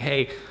bush when I'm like,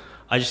 hey,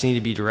 I just need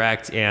to be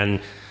direct.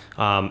 And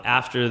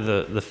after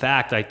the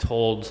fact, I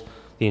told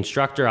the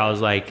instructor, I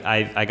was like,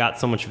 I got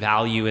so much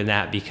value in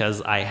that,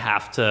 because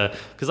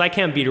I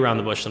can't beat around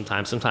the bush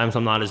sometimes. Sometimes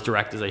I'm not as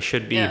direct as I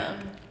should be. Yeah.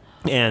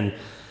 And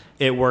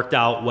it worked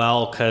out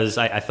well because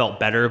I felt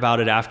better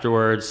about it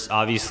afterwards.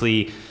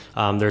 Obviously,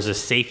 there's a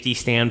safety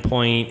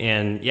standpoint,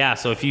 and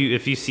so if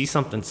you see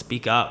something,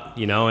 speak up,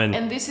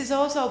 And this is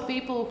also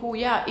people who,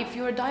 if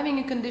you're diving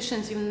in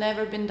conditions you've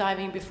never been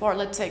diving before,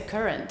 let's say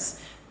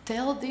currents,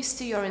 tell this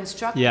to your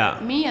instructor. Yeah.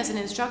 Me as an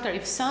instructor,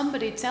 if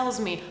somebody tells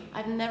me,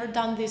 I've never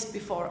done this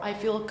before, I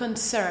feel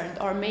concerned,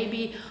 or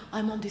maybe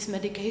I'm on this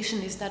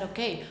medication, is that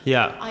okay?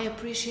 Yeah. I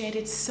appreciate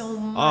it so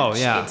much. Oh,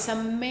 yeah. It's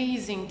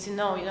amazing to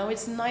know,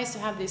 it's nice to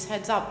have this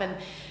heads up.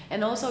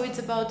 And also it's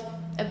about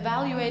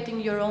evaluating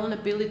your own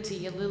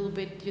ability a little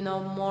bit,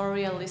 more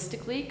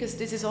realistically, because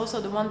this is also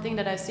the one thing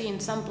that I see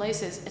in some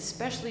places,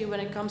 especially when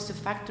it comes to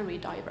factory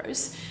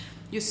divers.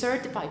 You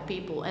certify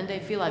people and they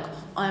feel like,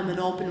 I'm an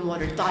open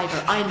water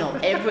diver, I know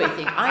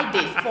everything. I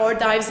did 4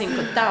 dives in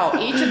Koh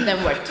Tao, each of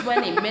them were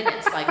 20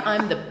 minutes, like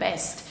I'm the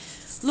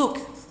best. Look,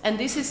 and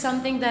this is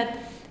something that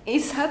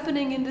is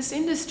happening in this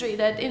industry,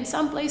 that in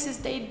some places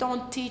they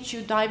don't teach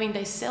you diving,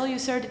 they sell you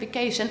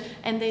certification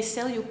and they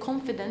sell you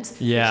confidence,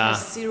 which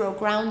has 0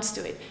 grounds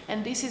to it.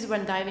 And this is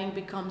when diving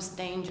becomes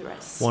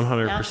dangerous.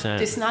 100%.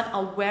 It's not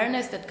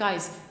awareness that,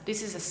 guys,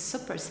 this is a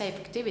super safe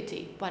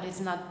activity, but it's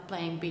not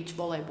playing beach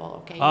volleyball,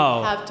 okay? You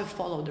have to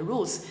follow the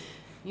rules.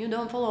 You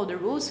don't follow the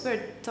rules,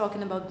 we're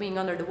talking about being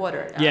under the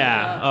water.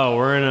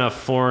 We're in a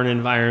foreign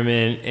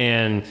environment,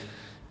 and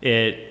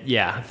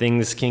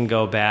things can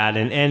go bad,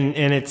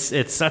 and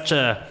it's such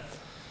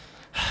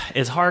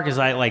it's hard, because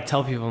I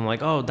tell people, I'm like,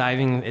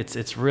 diving,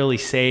 it's really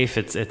safe,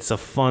 it's a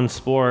fun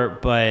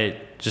sport,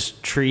 but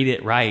just treat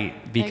it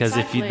right, because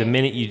if the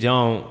minute you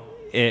don't,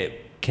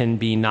 it can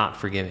be not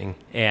forgiving.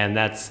 And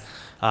that's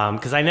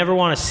because I never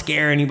want to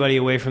scare anybody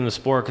away from the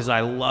sport, because I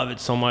love it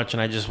so much,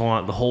 and I just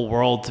want the whole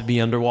world to be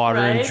underwater,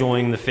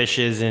 enjoying the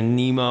fishes and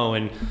Nemo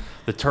and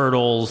the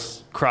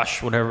turtles,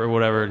 Crush,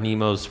 whatever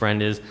Nemo's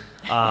friend is.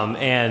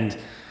 I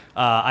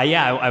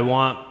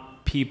want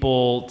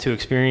people to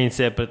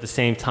experience it, but at the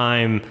same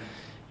time,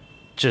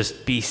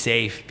 just be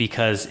safe,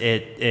 because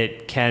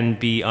it can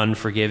be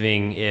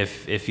unforgiving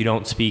if you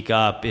don't speak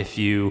up, if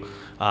you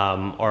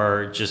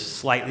are just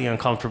slightly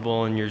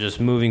uncomfortable and you're just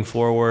moving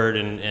forward.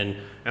 And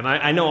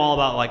I know all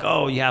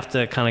about you have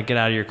to kind of get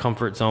out of your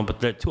comfort zone, but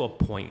to a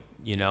point,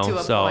 To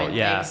a point,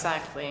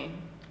 exactly.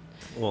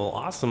 Well,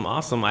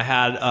 awesome. I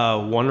had a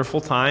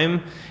wonderful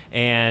time,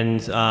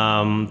 and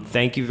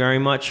thank you very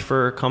much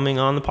for coming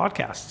on the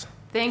podcast.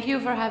 Thank you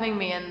for having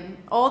me, and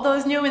all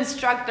those new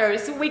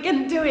instructors. We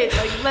can do it.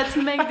 Let's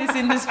make this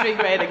industry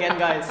great again,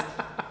 guys.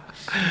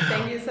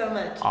 Thank you so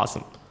much.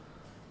 Awesome.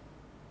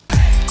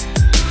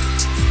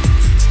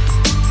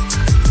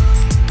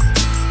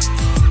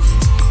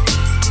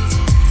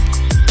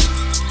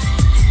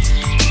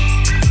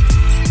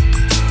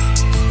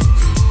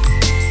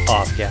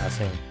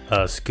 Off-gassing,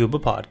 a scuba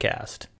podcast.